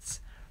ordinance,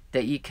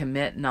 that ye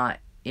commit not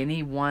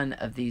any one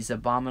of these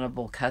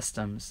abominable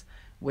customs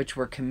which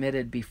were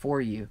committed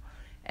before you,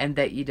 and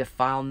that ye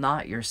defile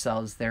not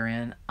yourselves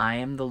therein. I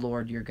am the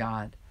Lord your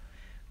God.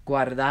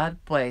 Guardad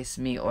pues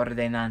mi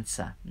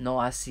ordenanza,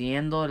 no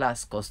haciendo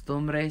las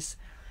costumbres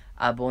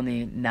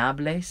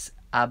abominables,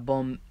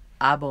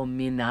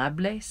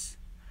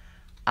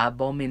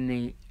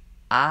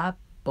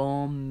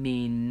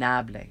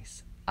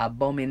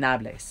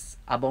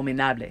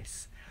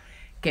 abominables,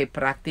 que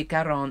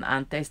practicaron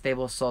antes de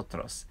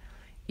vosotros,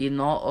 y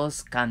no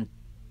os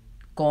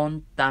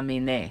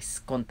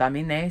contaminéis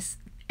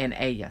en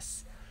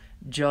ellas.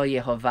 Yo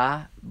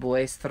Jehová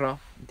vuestro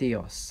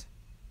Dios.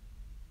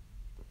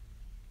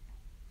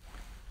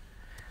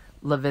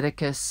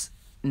 Leviticus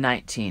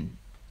 19.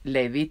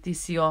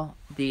 Levíticio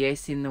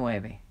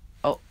 19.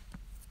 Oh,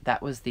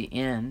 that was the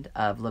end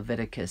of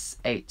Leviticus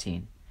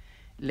 18.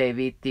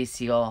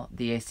 Levíticio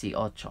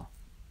 18.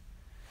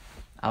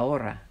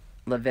 Ahora,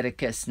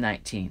 Leviticus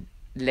 19.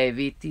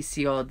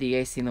 Levíticio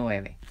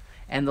 19.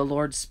 And the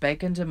Lord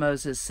spake unto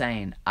Moses,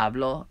 saying,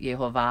 Habló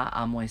Jehová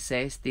a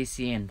Moisés,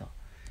 diciendo,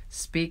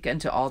 Speak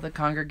unto all the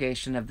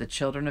congregation of the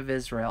children of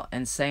Israel,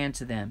 and say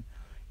unto them,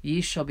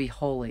 Ye shall be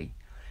holy,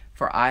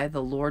 for I,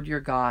 the Lord your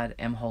God,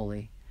 am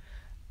holy.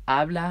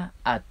 Habla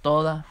a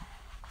toda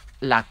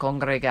la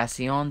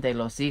congregación de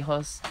los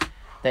hijos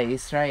de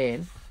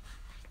Israel,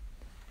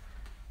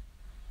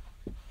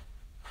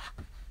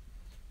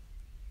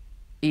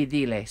 y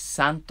diles,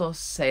 santos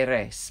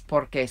seréis,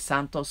 porque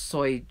santo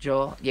soy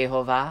yo,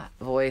 Jehová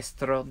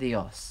vuestro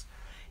Dios.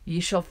 Ye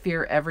shall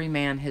fear every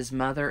man his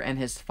mother and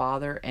his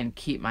father, and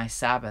keep my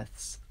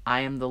Sabbaths.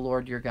 I am the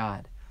Lord your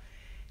God.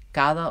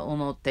 Cada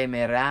uno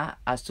temerá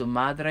a su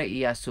madre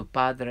y a su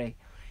padre,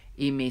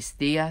 y mis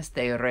días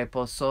de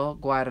reposo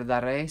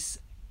guardaréis,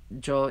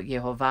 yo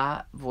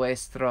Jehová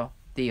vuestro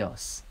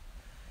Dios.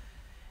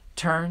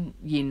 Turn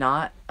ye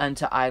not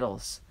unto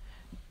idols,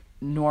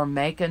 nor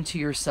make unto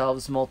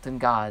yourselves molten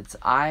gods.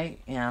 I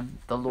am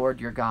the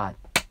Lord your God.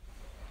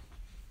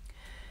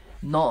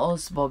 No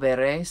os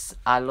volveréis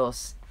a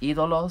los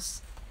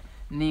ídolos,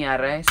 ni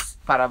haréis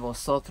para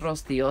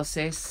vosotros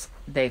dioses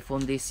de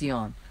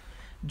fundición.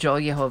 Yo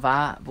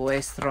Jehová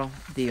vuestro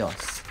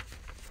Dios.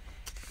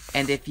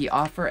 And if ye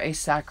offer a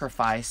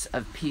sacrifice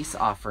of peace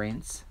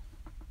offerings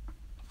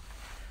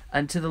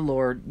unto the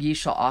Lord, ye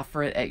shall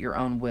offer it at your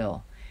own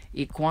will.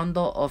 Y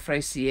cuando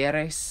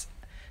ofreciereis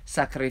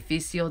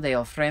sacrificio de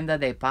ofrenda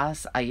de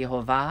paz a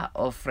Jehová,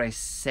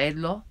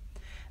 ofrecedlo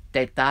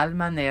de tal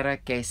manera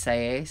que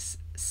seáis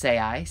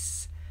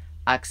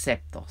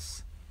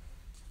aceptos.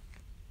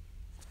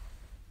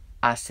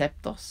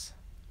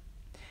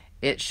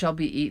 It shall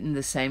be eaten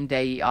the same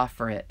day ye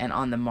offer it, and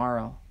on the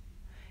morrow.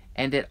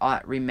 And it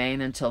ought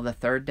remain until the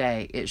third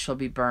day. It shall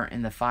be burnt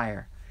in the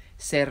fire.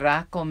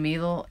 Será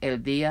comido el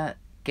día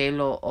que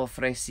lo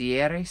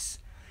ofreciereis,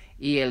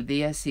 y el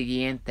día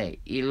siguiente,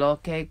 y lo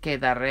que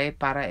quedaré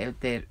para el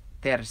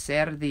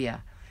tercer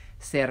día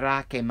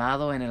será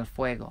quemado en el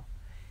fuego.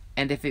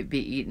 And if it be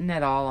eaten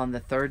at all on the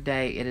third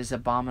day, it is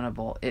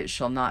abominable, it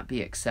shall not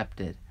be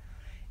accepted.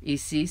 Y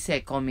si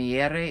se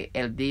comiere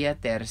el día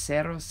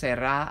tercero,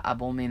 será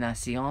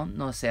abominación,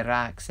 no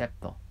será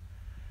acepto.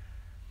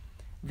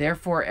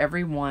 Therefore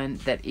every one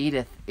that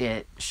eateth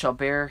it shall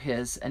bear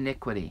his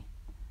iniquity,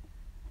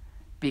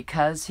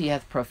 because he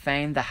hath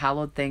profaned the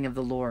hallowed thing of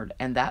the Lord,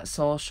 and that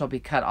soul shall be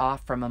cut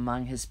off from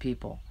among his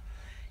people.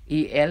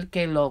 Y el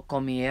que lo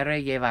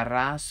comiere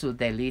llevará su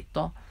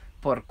delito,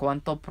 por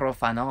cuanto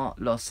profanó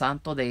lo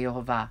santo de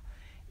Jehová,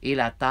 y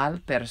la tal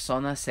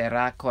persona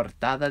será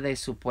cortada de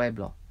su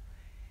pueblo.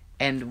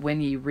 And when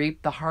ye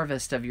reap the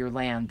harvest of your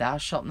land, thou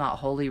shalt not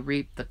wholly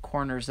reap the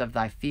corners of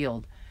thy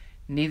field,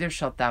 neither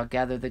shalt thou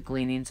gather the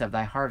gleanings of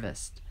thy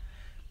harvest.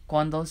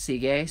 Cuando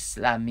sigues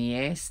la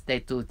mies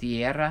de tu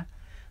tierra,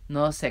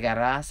 no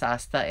segarás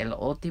hasta el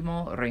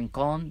último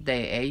rincón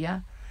de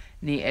ella,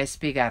 ni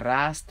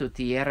espigarás tu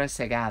tierra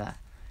segada.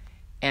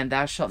 And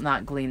thou shalt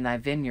not glean thy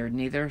vineyard,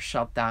 neither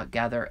shalt thou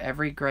gather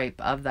every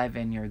grape of thy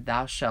vineyard.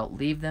 Thou shalt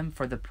leave them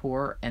for the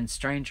poor and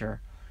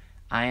stranger.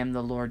 I am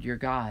the Lord your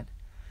God.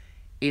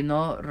 Y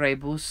no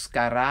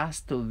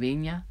rebuscarás tu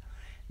viña,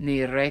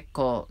 ni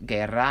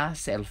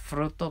recogerás el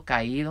fruto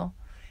caído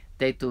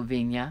de tu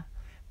viña.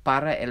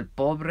 Para el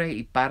pobre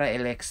y para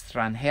el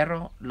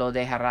extranjero lo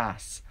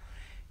dejarás.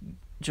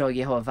 Yo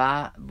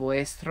Jehová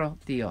vuestro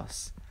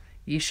Dios.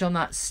 Ye shall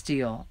not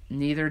steal,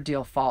 neither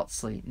deal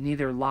falsely,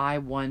 neither lie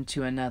one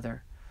to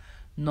another.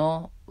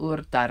 No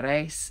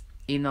hurtaréis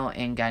y no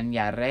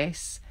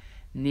engañaréis,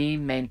 ni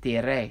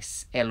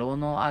mentiréis el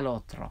uno al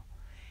otro.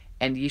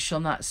 And ye shall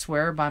not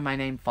swear by my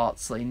name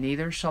falsely,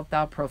 neither shalt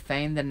thou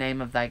profane the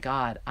name of thy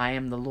God. I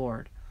am the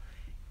Lord.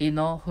 Y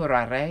no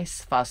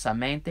juraréis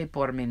falsamente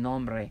por mi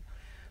nombre,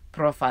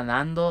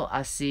 profanando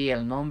así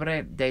el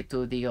nombre de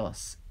tu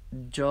Dios.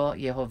 Yo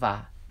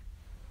Jehová.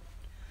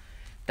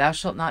 Thou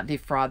shalt not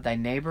defraud thy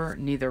neighbor,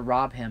 neither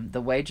rob him.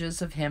 The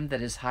wages of him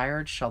that is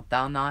hired shall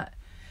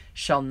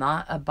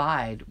not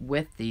abide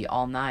with thee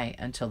all night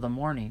until the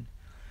morning.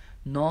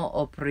 No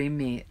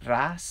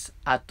oprimirás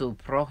a tu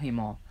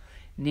prójimo,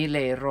 ni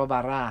le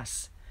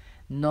robarás.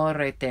 No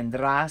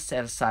retendrás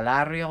el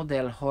salario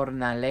del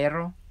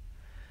jornalero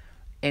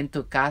en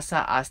tu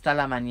casa hasta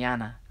la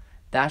mañana.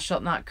 Thou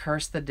shalt not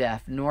curse the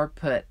deaf, nor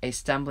put a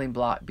stumbling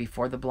block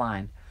before the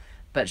blind,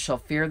 but shall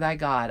fear thy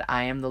God.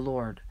 I am the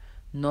Lord.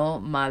 No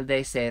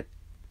maldecirás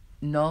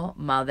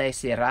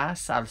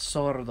al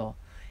sordo,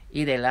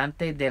 y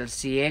delante del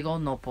ciego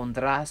no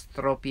pondrás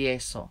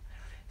tropiezo,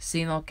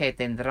 sino que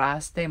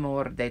tendrás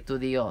temor de tu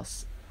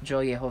Dios, yo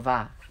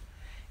Jehová.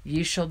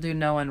 Ye shall do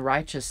no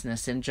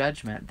unrighteousness in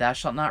judgment. Thou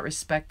shalt not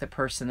respect the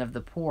person of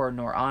the poor,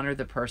 nor honor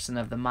the person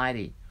of the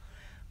mighty.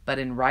 But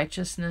in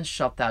righteousness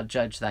shalt thou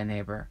judge thy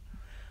neighbor.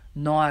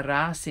 No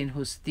harás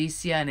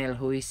injusticia en el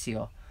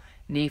juicio,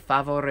 ni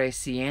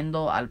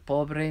favoreciendo al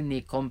pobre,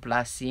 ni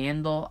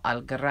complaciendo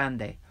al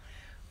grande.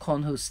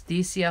 Con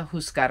justicia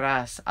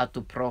juzgarás a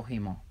tu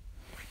prójimo.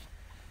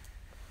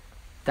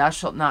 Thou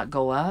shalt not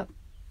go up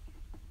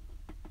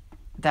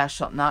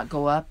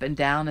and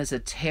down as a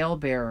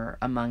talebearer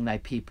among thy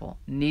people,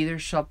 neither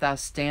shalt thou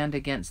stand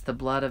against the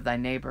blood of thy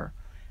neighbor.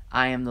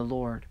 I am the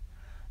Lord.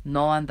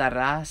 No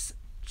andarás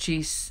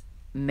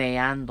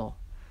chismeando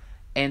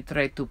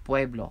entre tu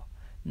pueblo,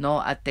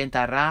 no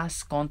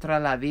atentarás contra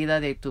la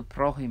vida de tu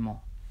prójimo,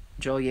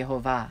 yo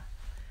Jehová.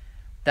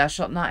 Thou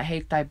shalt not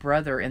hate thy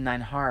brother in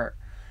thine heart.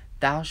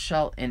 Thou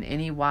shalt in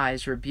any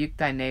wise rebuke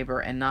thy neighbor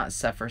and not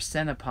suffer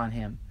sin upon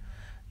him.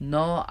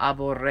 No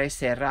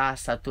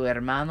aborrecerás a tu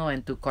hermano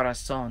en tu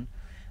corazón.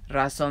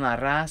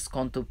 Razonarás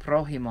con tu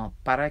prójimo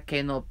para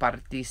que no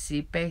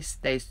participes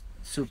de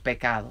su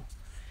pecado.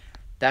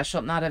 Thou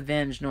shalt not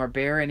avenge nor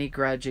bear any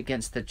grudge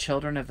against the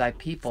children of thy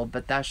people,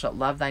 but thou shalt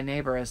love thy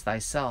neighbor as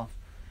thyself.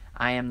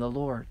 I am the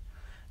Lord.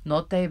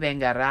 No te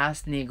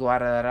vengarás ni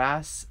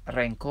guardarás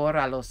rencor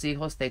a los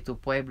hijos de tu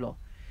pueblo,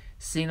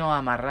 sino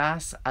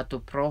amarás a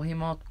tu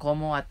prójimo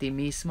como a ti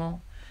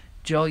mismo.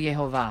 Yo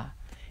Jehová.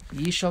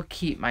 Ye shall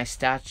keep my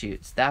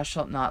statutes. Thou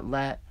shalt not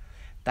let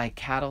thy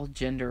cattle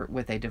gender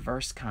with a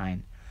diverse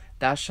kind.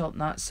 Thou shalt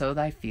not sow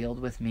thy field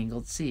with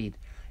mingled seed,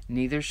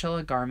 neither shall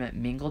a garment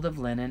mingled of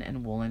linen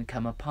and woolen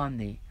come upon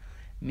thee.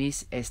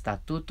 Mis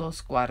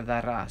estatutos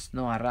guardarás,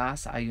 no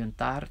harás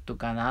ayuntar tu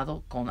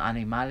ganado con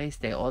animales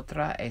de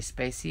otra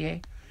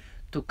especie,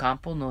 tu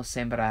campo no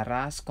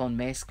sembrarás con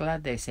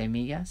mezcla de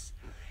semillas,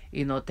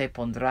 y no te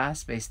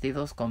pondrás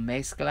vestidos con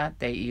mezcla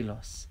de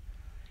hilos.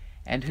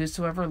 And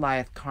whosoever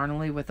lieth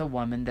carnally with a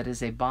woman that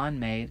is a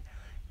bondmaid,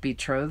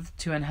 betrothed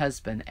to an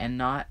husband, and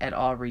not at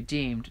all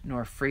redeemed,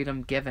 nor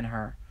freedom given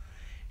her,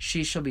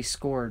 she shall be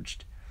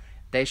scourged.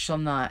 They shall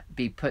not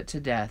be put to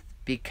death,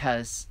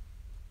 because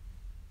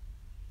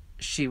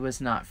she was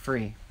not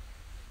free.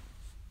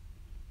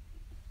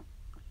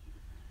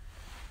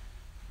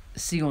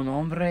 Si un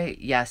hombre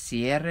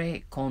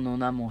yaciere con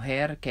una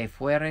mujer que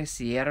fuere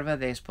sierva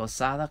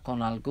desposada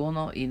con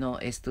alguno y no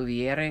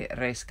estuviere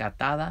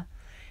rescatada,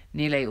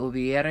 ni le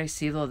hubiere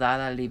sido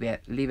dada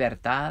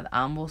libertad,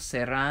 ambos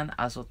serán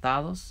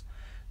azotados,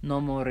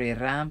 no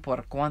morirán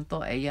por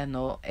cuanto ella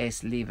no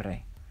es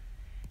libre.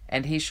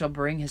 And he shall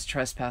bring his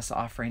trespass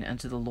offering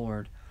unto the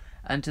Lord,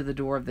 unto the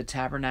door of the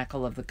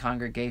tabernacle of the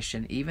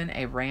congregation, even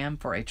a ram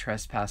for a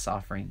trespass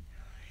offering.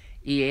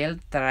 Y él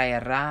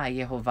traerá a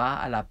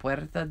Jehová a la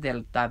puerta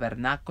del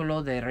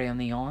tabernáculo de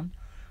reunión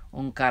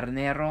un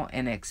carnero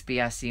en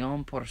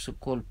expiación por su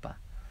culpa.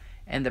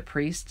 And the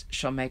priest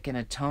shall make an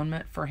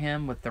atonement for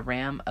him with the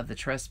ram of the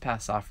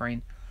trespass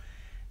offering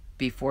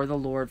before the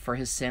Lord for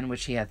his sin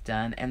which he hath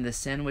done, and the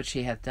sin which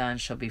he hath done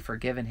shall be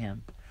forgiven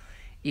him.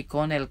 Y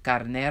con el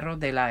carnero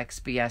de la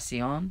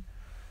expiación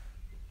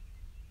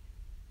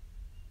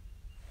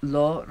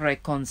lo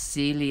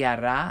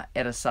reconciliará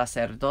el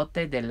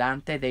sacerdote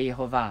delante de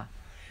Jehová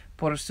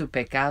por su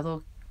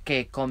pecado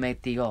que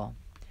cometió,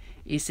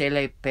 y se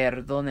le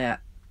perdonará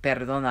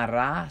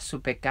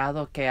su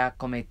pecado que ha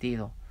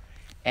cometido.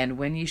 And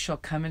when ye shall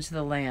come into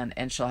the land,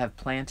 and shall have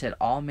planted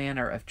all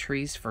manner of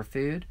trees for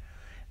food,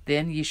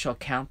 then ye shall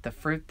count the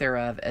fruit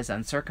thereof as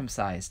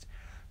uncircumcised.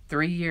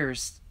 3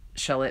 years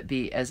shall it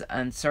be as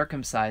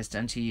uncircumcised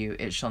unto you,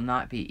 it shall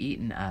not be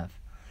eaten of.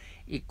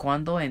 Y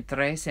cuando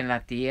entréis en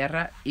la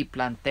tierra y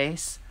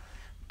plantéis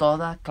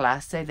toda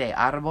clase de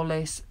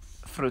árboles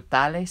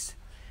frutales,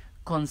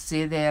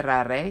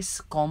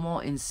 consideraréis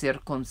como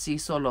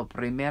incircunciso lo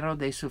primero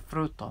de su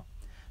fruto.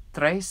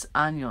 3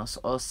 años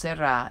os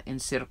será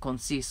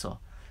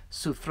incircunciso,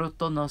 su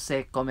fruto no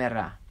se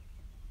comerá.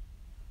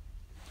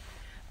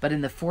 But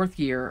in the 4th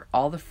year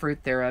all the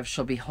fruit thereof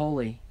shall be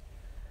holy,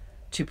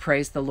 to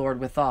praise the Lord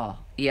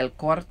withal. Y el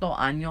 4º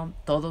año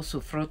todo su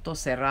fruto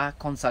será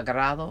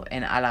consagrado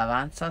en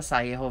alabanzas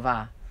a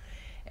Jehová.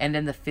 And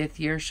in the 5th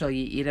year shall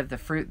ye eat of the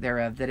fruit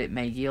thereof, that it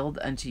may yield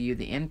unto you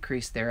the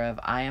increase thereof.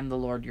 I am the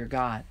Lord your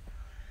God.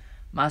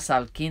 Mas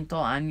al 5º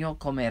año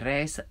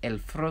comeréis el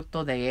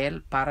fruto de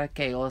él, para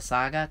que os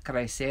haga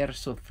crecer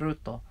su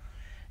fruto.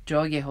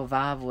 Yo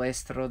Jehová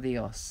vuestro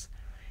Dios.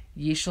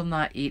 Ye shall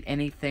not eat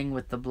anything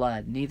with the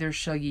blood, neither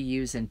shall ye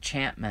use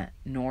enchantment,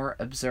 nor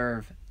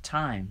observe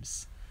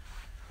times.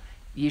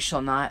 Ye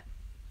shall not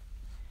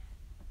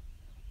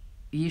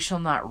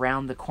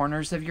round the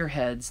corners of your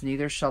heads,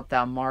 neither shalt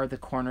thou mar the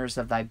corners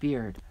of thy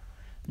beard.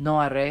 No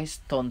haréis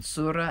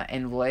tonsura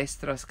en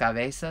vuestras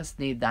cabezas,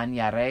 ni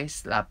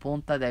dañaréis la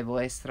punta de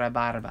vuestra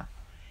barba.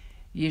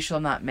 Ye shall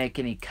not make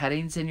any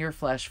cuttings in your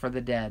flesh for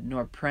the dead,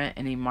 nor print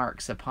any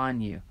marks upon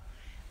you.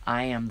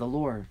 I am the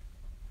Lord.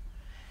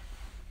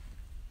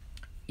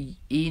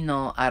 Y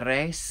no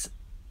haréis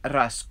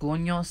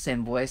rasguños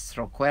en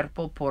vuestro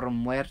cuerpo por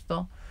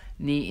muerto,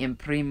 ni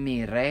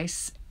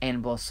imprimiréis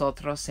en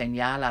vosotros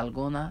señal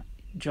alguna.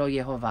 Yo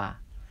Jehová.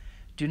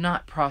 Do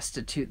not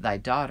prostitute thy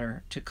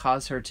daughter, to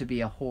cause her to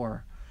be a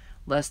whore,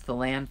 lest the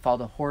land fall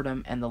to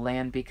whoredom, and the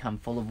land become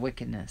full of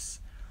wickedness.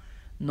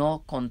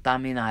 No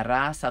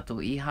contaminarás a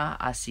tu hija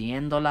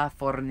haciéndola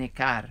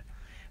fornicar,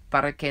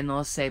 para que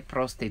no se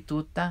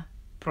prostituya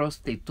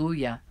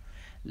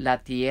la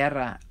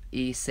tierra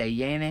y se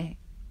llene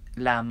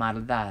la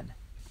maldad,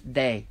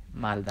 de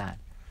maldad.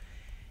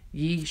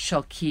 Ye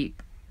shall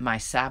keep my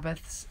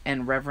Sabbaths,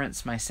 and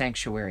reverence my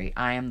sanctuary.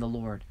 I am the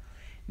Lord.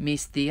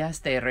 Mis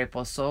días de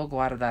reposo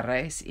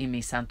guardaréis, y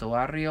mi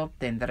santuario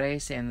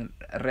tendréis en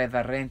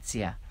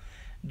reverencia.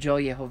 Yo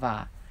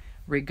Jehová.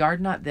 Regard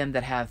not them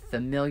that have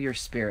familiar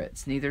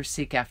spirits, neither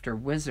seek after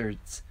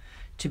wizards,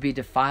 to be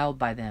defiled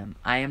by them.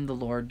 I am the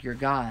Lord your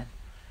God.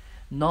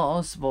 No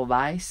os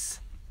volváis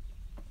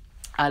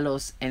a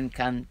los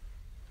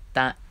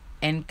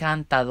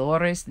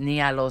encantadores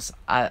ni a los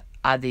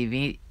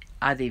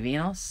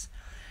adivinos,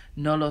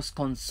 no los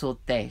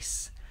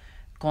consultéis,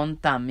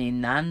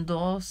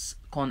 contaminándoos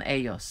con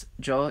ellos.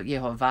 Yo,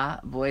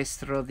 Jehová,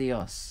 vuestro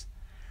Dios.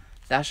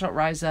 Thou shalt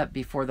rise up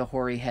before the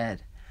hoary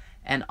head,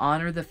 and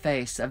honor the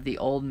face of the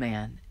old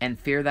man, and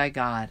fear thy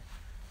God.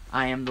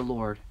 I am the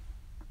Lord.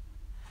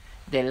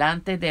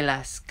 Delante de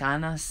las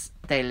canas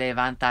te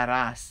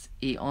levantarás,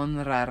 y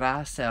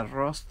honrarás el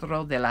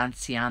rostro del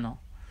anciano,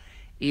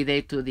 y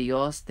de tu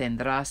Dios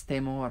tendrás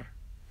temor,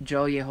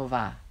 yo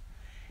Jehová.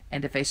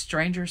 And if a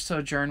stranger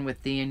sojourn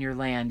with thee in your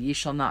land, ye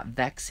shall not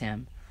vex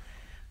him.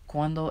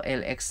 Cuando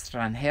el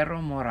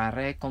extranjero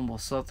morare con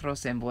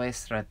vosotros en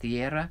vuestra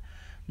tierra,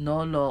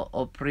 no lo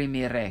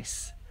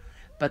oprimiréis.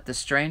 But the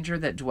stranger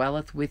that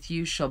dwelleth with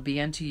you shall be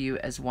unto you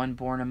as one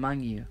born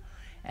among you,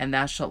 and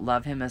thou shalt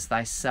love him as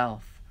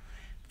thyself.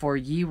 For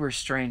ye were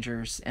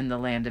strangers in the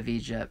land of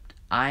Egypt.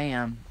 I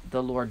am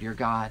the Lord your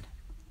God.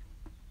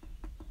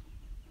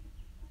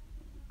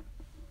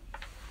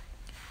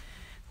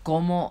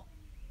 Como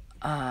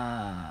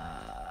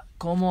a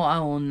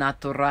un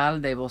natural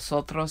de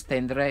vosotros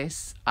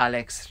tendréis al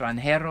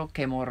extranjero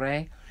que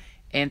more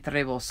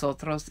entre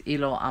vosotros, y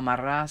lo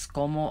amarás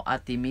como a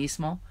ti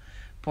mismo,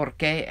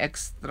 porque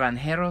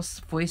extranjeros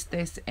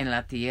fuisteis en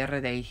la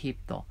tierra de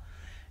Egipto.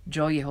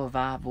 Yo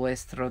Jehová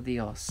vuestro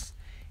Dios.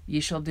 Ye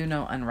shall do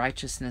no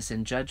unrighteousness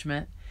in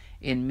judgment,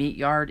 in meat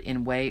yard,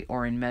 in weight,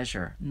 or in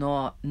measure.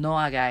 No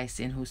hagáis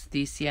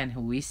injusticia en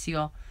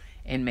juicio,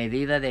 en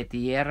medida de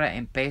tierra,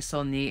 en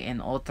peso, ni en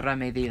otra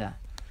medida.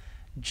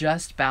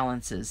 Just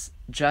balances,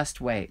 just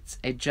weights,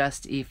 a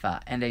just ephah,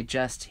 and a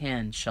just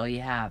hin shall ye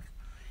have.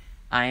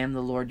 I am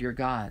the Lord your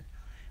God,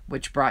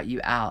 which brought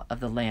you out of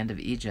the land of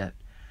Egypt.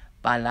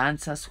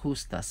 Balanzas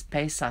justas,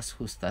 pesas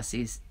justas,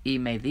 y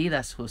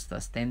medidas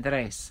justas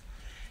tendréis.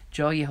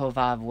 Yo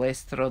Jehová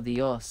vuestro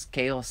Dios,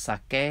 que os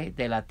saqué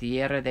de la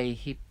tierra de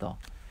Egipto.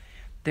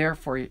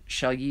 Therefore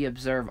shall ye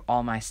observe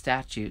all my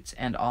statutes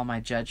and all my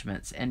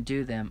judgments, and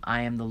do them.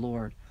 I am the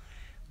Lord.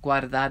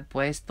 Guardad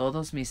pues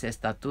todos mis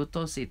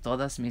estatutos y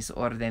todas mis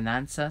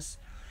ordenanzas,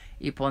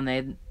 y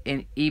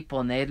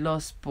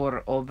ponedlos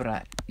por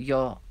obra.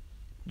 Yo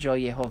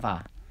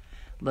Jehová.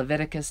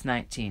 Leviticus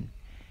 19.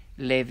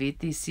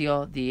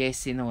 Levíticio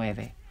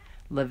 19.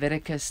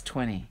 Leviticus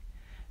 20.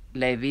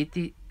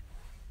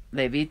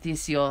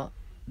 Levíticio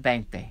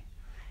 20.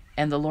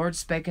 And the Lord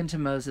spake unto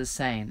Moses,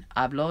 saying,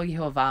 Habló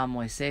Jehová a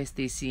Moisés,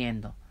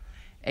 diciendo,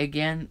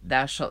 Again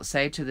thou shalt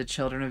say to the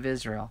children of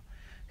Israel,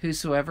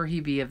 Whosoever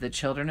he be of the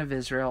children of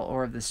Israel,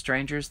 or of the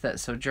strangers that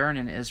sojourn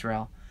in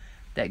Israel,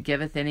 that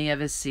giveth any of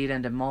his seed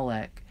unto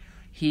Molech,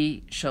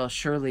 he shall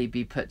surely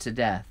be put to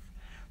death.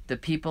 The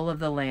people of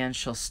the land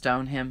shall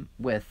stone him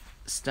with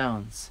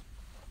stones.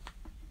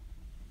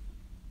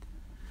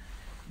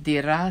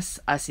 Dirás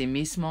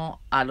asimismo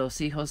a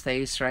los hijos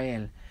de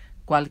Israel,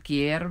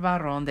 cualquier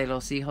varón de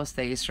los hijos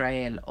de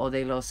Israel, o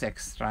de los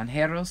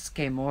extranjeros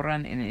que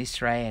moran en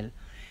Israel,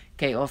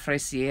 que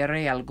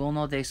ofreciere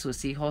alguno de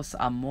sus hijos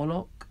a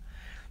Moloch,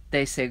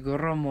 de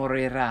seguro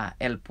morirá.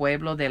 El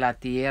pueblo de la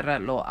tierra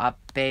lo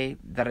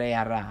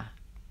apedreará.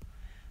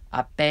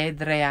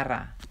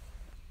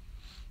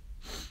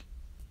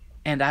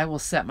 And I will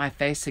set my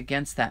face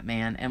against that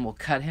man, and will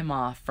cut him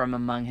off from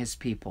among his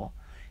people,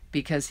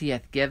 because he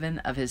hath given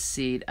of his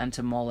seed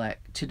unto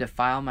Molech, to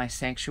defile my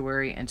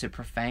sanctuary, and to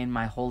profane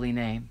my holy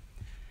name.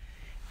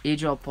 Y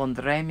yo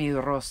pondré mi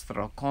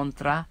rostro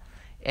contra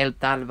el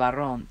tal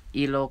varón,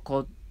 y lo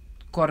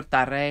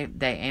cortaré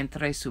de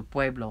entre su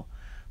pueblo,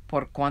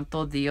 por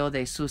cuanto dio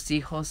de sus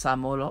hijos a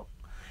Moloch,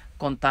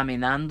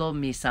 contaminando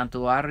mi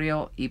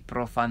santuario y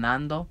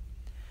profanando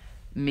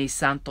mi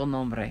santo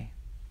nombre.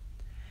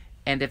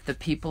 And if the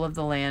people of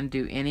the land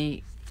do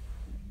any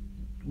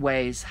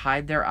ways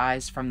hide their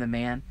eyes from the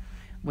man,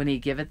 when he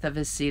giveth of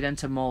his seed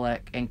unto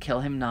Molech, and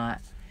kill him not,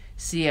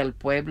 si el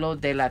pueblo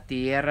de la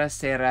tierra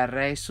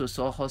cerrare sus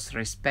ojos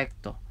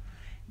respecto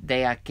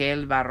de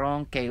aquel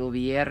varón que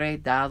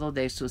hubiere dado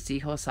de sus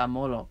hijos a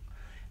Moloch,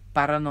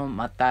 para no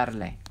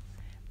matarle,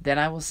 then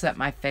I will set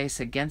my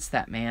face against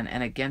that man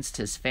and against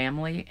his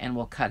family, and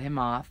will cut him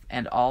off,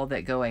 and all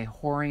that go a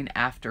whoring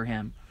after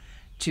him,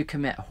 to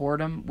commit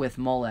whoredom with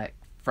Molech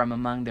from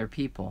among their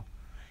people.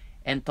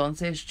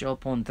 Entonces yo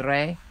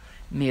pondré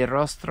mi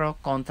rostro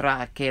contra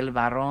aquel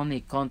varón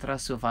y contra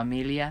su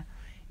familia,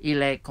 y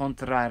le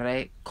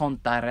contaré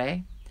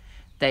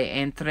de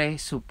entre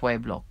su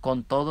pueblo,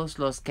 con todos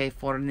los que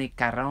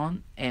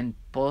fornicaron en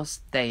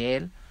pos de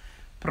él,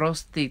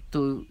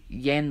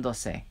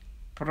 prostituyéndose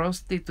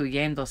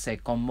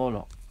con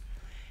Moloch.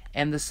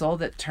 And the soul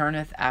that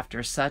turneth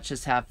after such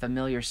as have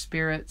familiar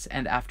spirits,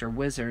 and after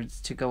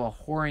wizards, to go a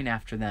whoring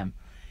after them,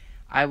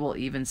 I will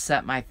even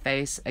set my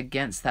face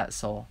against that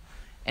soul,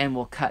 and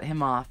will cut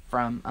him off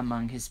from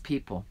among his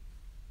people.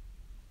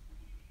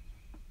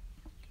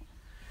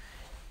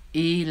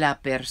 Y la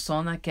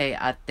persona que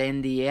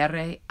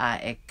atendiere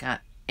a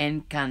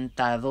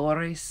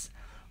encantadores,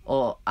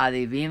 o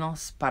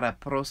adivinos para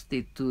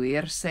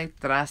prostituirse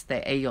tras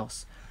de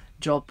ellos,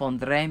 yo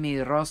pondré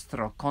mi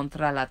rostro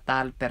contra la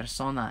tal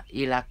persona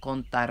y la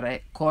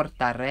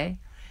cortaré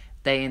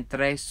de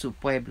entre su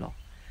pueblo.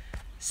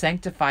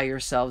 Sanctify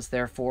yourselves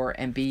therefore,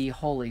 and be ye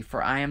holy,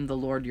 for I am the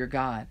Lord your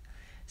God.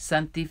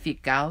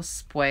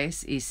 Santificaos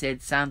pues y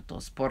sed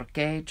santos,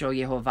 porque yo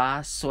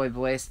Jehová soy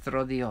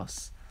vuestro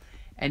Dios.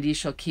 And ye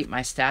shall keep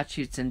my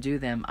statutes and do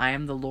them. I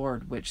am the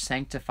Lord which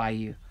sanctify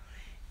you.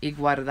 Y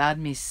guardad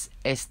mis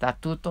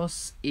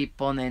estatutos y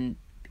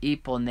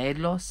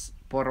ponedlos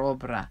por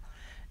obra.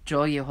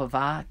 Yo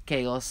Jehová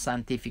que os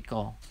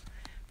santificó.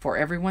 For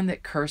everyone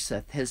that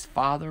curseth his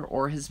father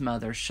or his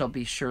mother shall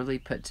be surely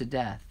put to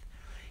death.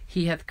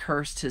 He hath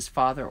cursed his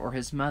father or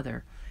his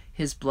mother,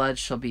 his blood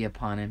shall be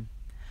upon him.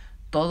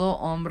 Todo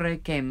hombre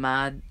que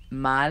mal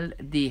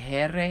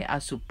dijere a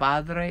su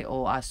padre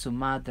o a su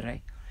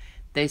madre,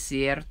 de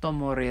cierto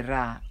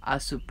morirá. A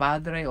su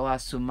padre o a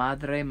su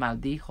madre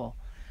maldijo,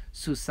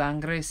 su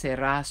sangre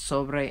será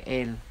sobre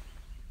él.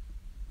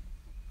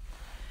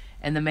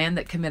 And the man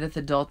that committeth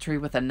adultery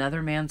with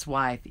another man's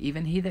wife,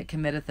 even he that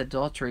committeth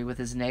adultery with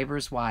his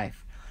neighbor's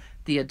wife,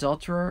 the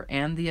adulterer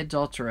and the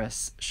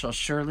adulteress shall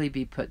surely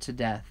be put to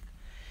death.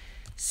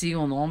 Si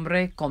un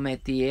hombre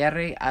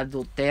cometiere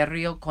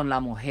adulterio con la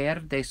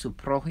mujer de su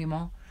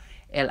prójimo,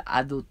 el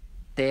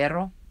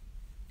adúltero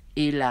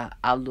y la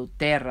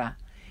adúltera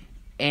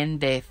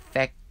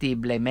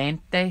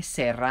indefectiblemente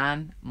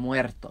serán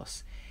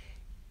muertos.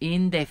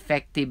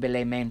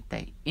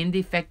 Indefectiblemente,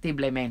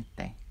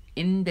 indefectiblemente,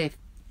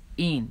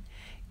 indefectiblemente,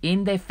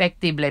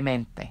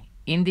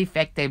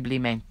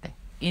 indefectiblemente,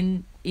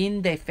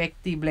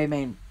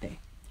 indefectiblemente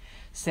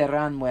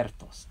serán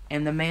muertos.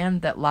 And the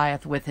man that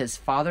lieth with his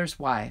father's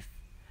wife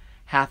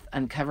hath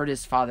uncovered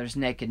his father's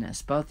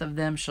nakedness. Both of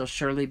them shall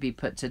surely be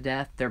put to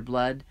death. Their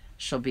blood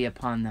shall be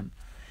upon them.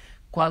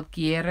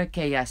 Cualquiera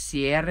que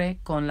yaciere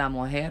con la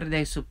mujer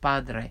de su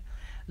padre,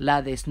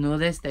 la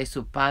desnudez de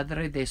su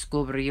padre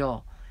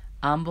descubrió.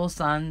 Ambos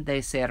han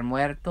de ser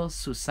muertos,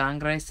 su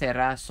sangre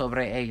será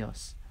sobre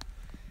ellos.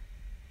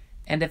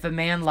 And if a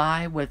man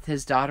lie with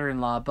his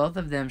daughter-in-law, both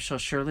of them shall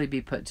surely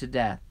be put to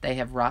death. They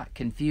have wrought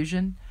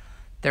confusion,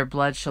 their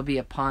blood shall be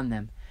upon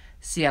them.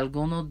 Si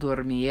alguno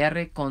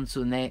durmiere con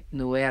su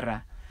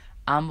nuera,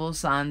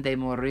 ambos han de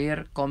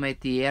morir,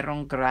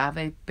 cometieron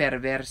grave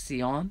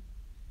perversión,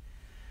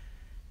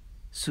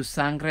 su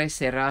sangre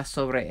será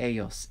sobre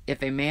ellos.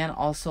 If a man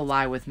also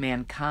lie with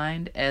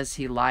mankind, as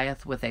he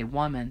lieth with a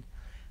woman,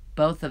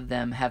 both of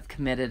them have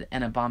committed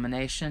an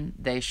abomination,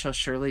 they shall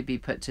surely be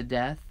put to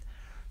death,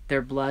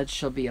 their blood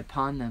shall be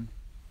upon them.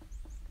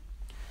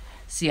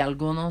 Si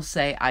alguno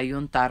se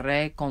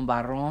ayuntare con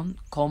varón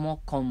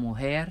como con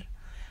mujer,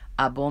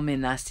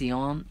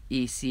 abominación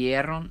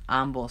hicieron,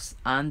 ambos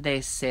han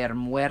de ser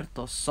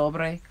muertos,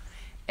 sobre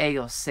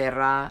ellos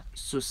será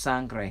su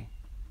sangre.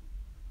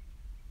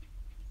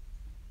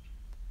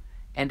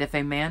 And if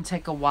a man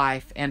take a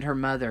wife and her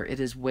mother, it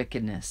is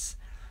wickedness.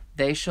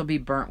 They shall be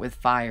burnt with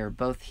fire,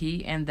 both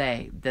he and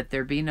they, that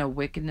there be no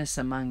wickedness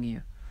among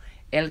you.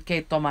 El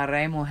que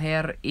tomare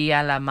mujer y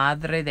a la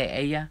madre de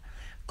ella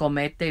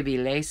comete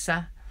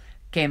vileza,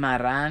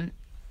 quemarán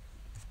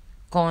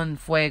con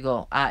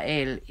fuego a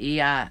él y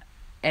a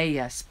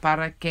ellas,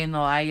 para que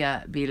no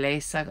haya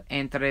vileza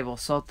entre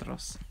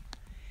vosotros.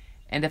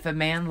 And if a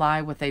man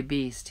lie with a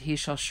beast, he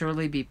shall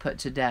surely be put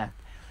to death,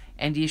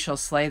 and ye shall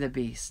slay the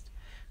beast.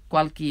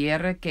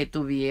 Cualquiera que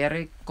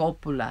tuviere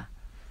cópula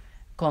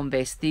con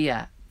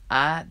bestia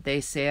ha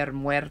de ser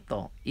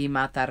muerto, y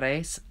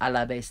mataréis a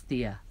la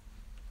bestia.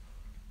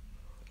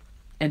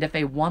 And if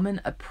a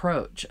woman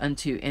approach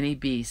unto any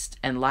beast,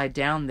 and lie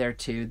down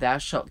thereto, thou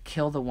shalt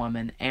kill the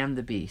woman and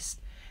the beast.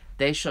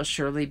 They shall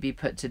surely be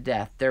put to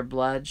death, their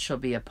blood shall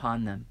be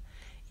upon them.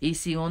 Y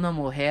si una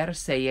mujer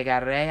se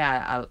llegare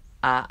a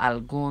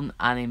algún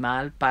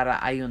animal para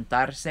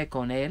ayuntarse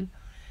con él,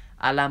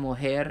 a la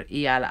mujer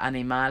y al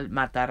animal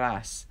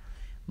matarás.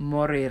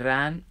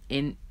 Morirán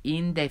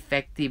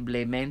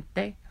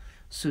indefectiblemente,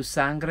 su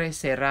sangre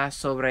será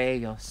sobre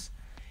ellos.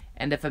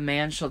 And if a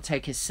man shall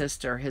take his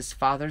sister, his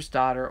father's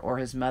daughter, or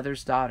his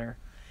mother's daughter,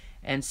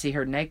 and see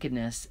her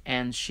nakedness,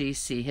 and she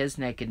see his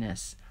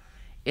nakedness,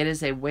 it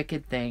is a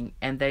wicked thing,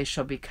 and they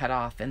shall be cut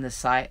off in the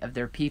sight of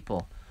their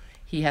people.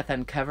 He hath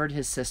uncovered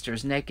his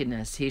sister's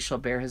nakedness, he shall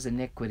bear his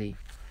iniquity.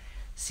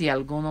 Si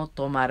alguno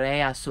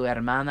tomare a su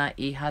hermana,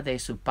 hija de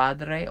su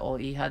padre o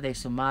hija de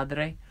su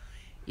madre,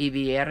 y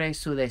viere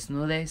su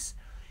desnudez,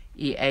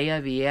 y ella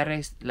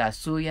viere la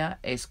suya,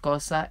 es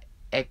cosa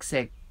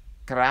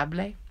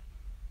execrable.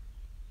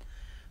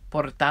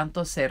 Por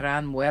tanto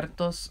serán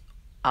muertos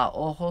a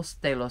ojos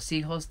de los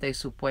hijos de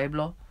su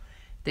pueblo.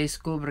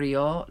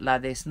 Descubrió la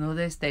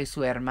desnudez de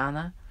su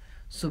hermana,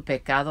 su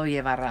pecado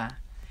llevará.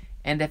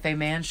 And if a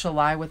man shall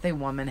lie with a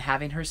woman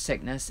having her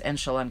sickness, and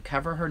shall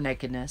uncover her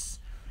nakedness,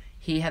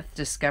 he hath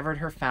discovered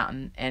her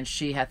fountain, and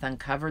she hath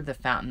uncovered the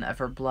fountain of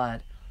her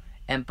blood,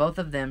 and both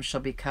of them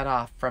shall be cut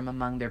off from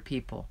among their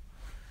people.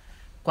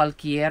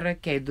 Cualquiera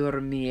que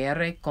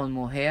durmiere con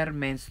mujer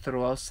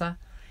menstruosa,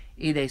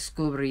 y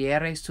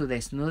descubriere su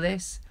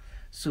desnudez,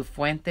 su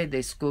fuente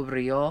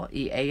descubrió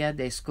y ella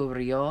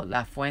descubrió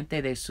la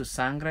fuente de su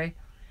sangre,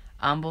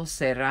 ambos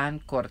serán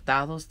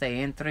cortados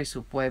de entre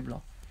su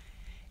pueblo.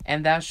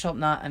 And thou shalt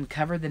not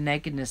uncover the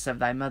nakedness of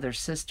thy mother's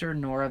sister,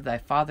 nor of thy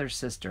father's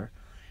sister,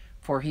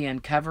 for he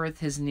uncovereth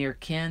his near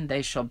kin,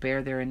 they shall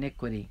bear their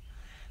iniquity.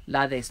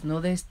 La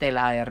desnudez de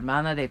la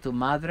hermana de tu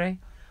madre,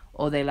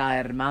 o de la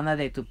hermana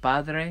de tu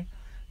padre,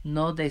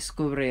 no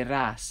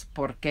descubrirás,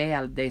 porque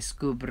al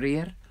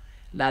descubrir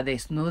la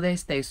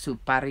desnudez de su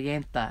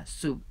parienta,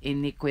 su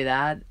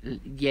iniquidad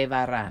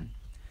llevarán.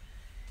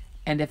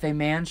 And if a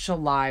man shall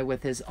lie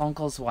with his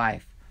uncle's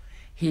wife,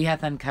 he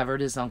hath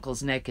uncovered his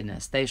uncle's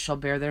nakedness. They shall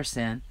bear their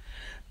sin.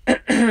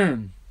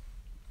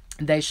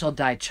 They shall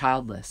die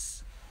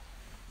childless.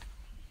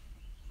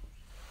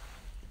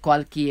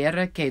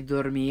 Cualquiera que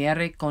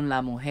durmiere con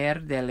la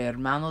mujer del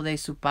hermano de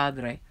su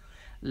padre,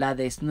 la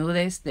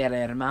desnudez del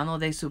hermano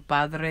de su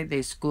padre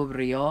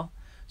descubrió,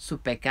 su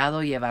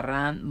pecado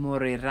llevarán,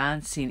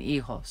 morirán sin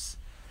hijos.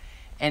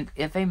 And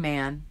if a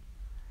man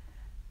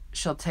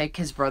shall take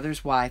his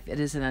brother's wife, it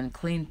is an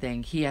unclean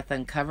thing. He hath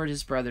uncovered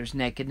his brother's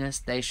nakedness.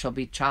 They shall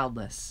be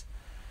childless.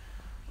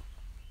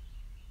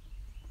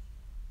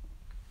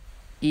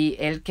 Y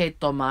el que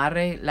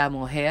tomare la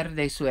mujer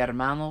de su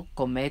hermano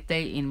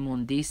comete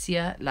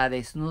inmundicia, la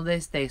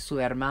desnudez de su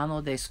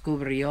hermano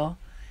descubrió,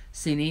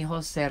 sin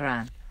hijos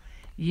serán.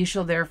 Ye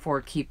shall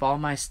therefore keep all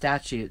my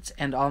statutes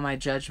and all my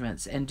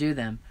judgments, and do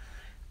them,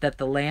 that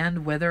the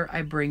land whither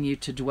I bring you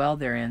to dwell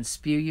therein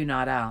spew you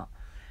not out.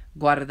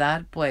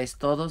 Guardad pues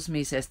todos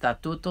mis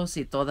estatutos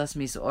y todas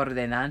mis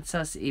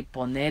ordenanzas, y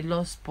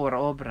ponedlos por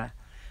obra.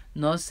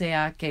 No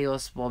sea que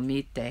os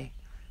vomite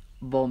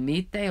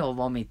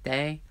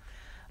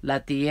la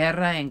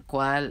tierra en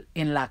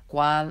la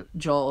cual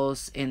yo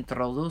os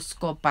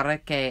introduzco para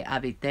que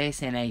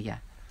habitéis en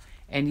ella.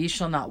 And ye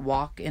shall not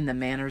walk in the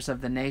manners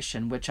of the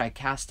nation which I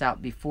cast out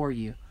before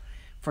you,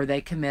 for they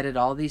committed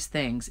all these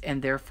things,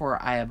 and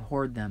therefore I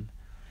abhorred them.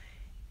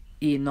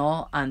 Y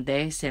no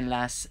andéis en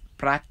las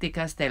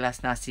prácticas de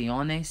las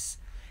naciones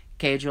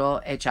que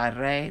yo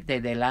echaré de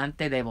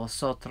delante de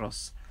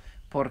vosotros,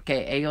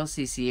 porque ellos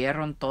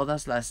hicieron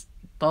todas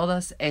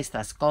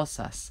estas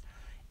cosas,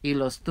 y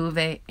los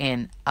tuve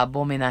en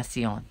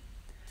abominación.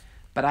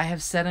 But I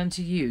have said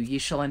unto you, ye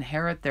shall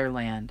inherit their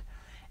land,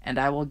 and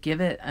I will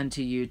give it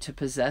unto you to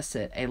possess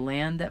it, a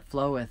land that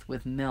floweth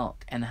with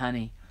milk and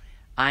honey.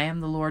 I am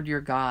the Lord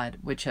your God,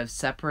 which have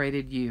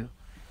separated you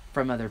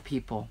from other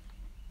people.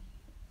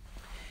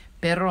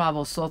 Pero a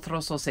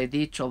vosotros os he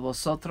dicho,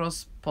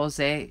 vosotros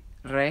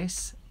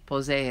poseeréis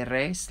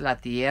la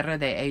tierra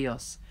de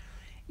ellos,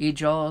 y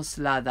yo os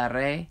la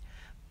daré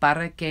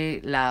para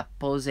que la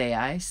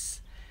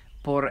poseáis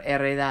por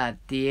heredad,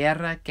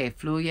 tierra que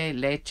fluye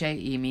leche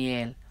y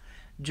miel.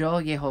 Yo,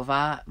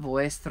 Jehová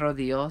vuestro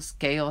Dios,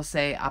 que os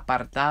he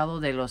apartado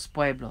de los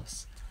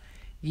pueblos.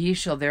 Ye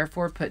shall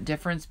therefore put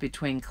difference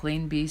between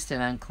clean beast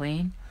and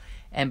unclean,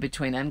 and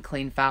between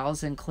unclean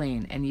fowls and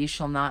clean, and ye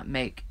shall not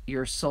make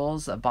your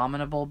souls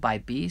abominable by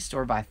beast,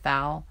 or by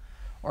fowl,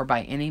 or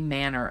by any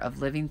manner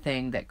of living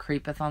thing that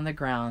creepeth on the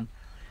ground,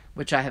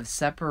 which I have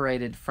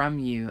separated from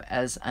you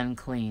as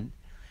unclean.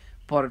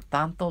 Por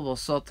tanto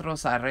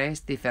vosotros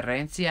haréis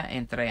diferencia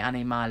entre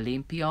animal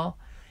limpio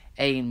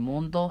e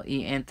inmundo,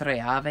 y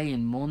entre ave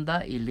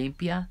inmunda y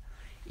limpia,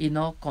 y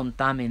no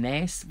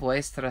contaminéis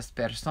vuestras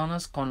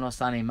personas con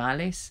los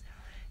animales,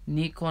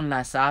 ni con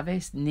las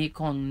aves, ni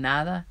con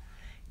nada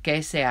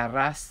que se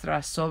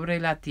arrastra sobre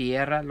la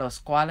tierra, los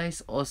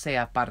cuales os he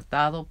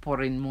apartado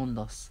por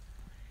inmundos.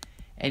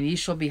 And ye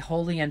shall be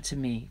holy unto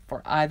me,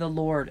 for I the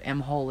Lord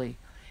am holy,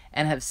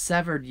 and have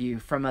severed you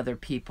from other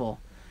people,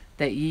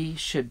 that ye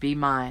should be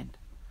mine.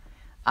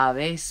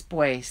 Habéis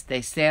pues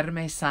de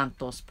serme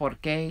santos,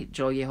 porque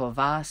yo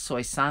Jehová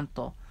soy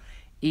santo,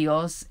 y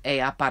os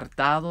he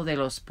apartado de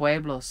los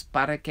pueblos,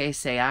 para que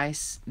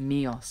seáis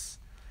míos.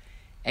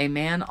 A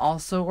man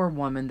also or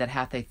woman that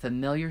hath a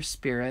familiar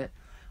spirit,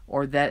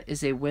 or that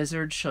is a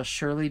wizard, shall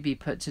surely be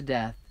put to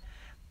death.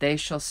 They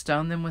shall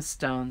stone them with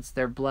stones,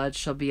 their blood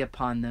shall be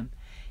upon them.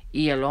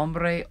 Y el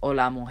hombre o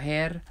la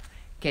mujer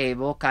que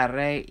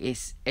evocaré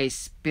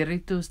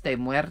espíritus de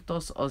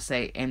muertos, o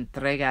se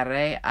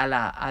entregaré a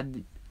la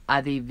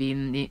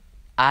adivinación,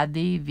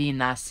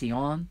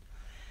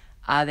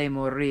 ha de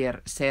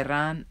morir,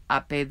 serán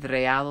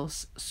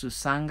apedreados, su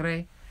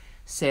sangre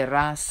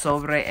será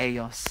sobre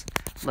ellos.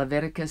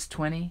 Leviticus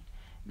 20,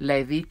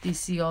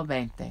 Levítico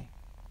 20.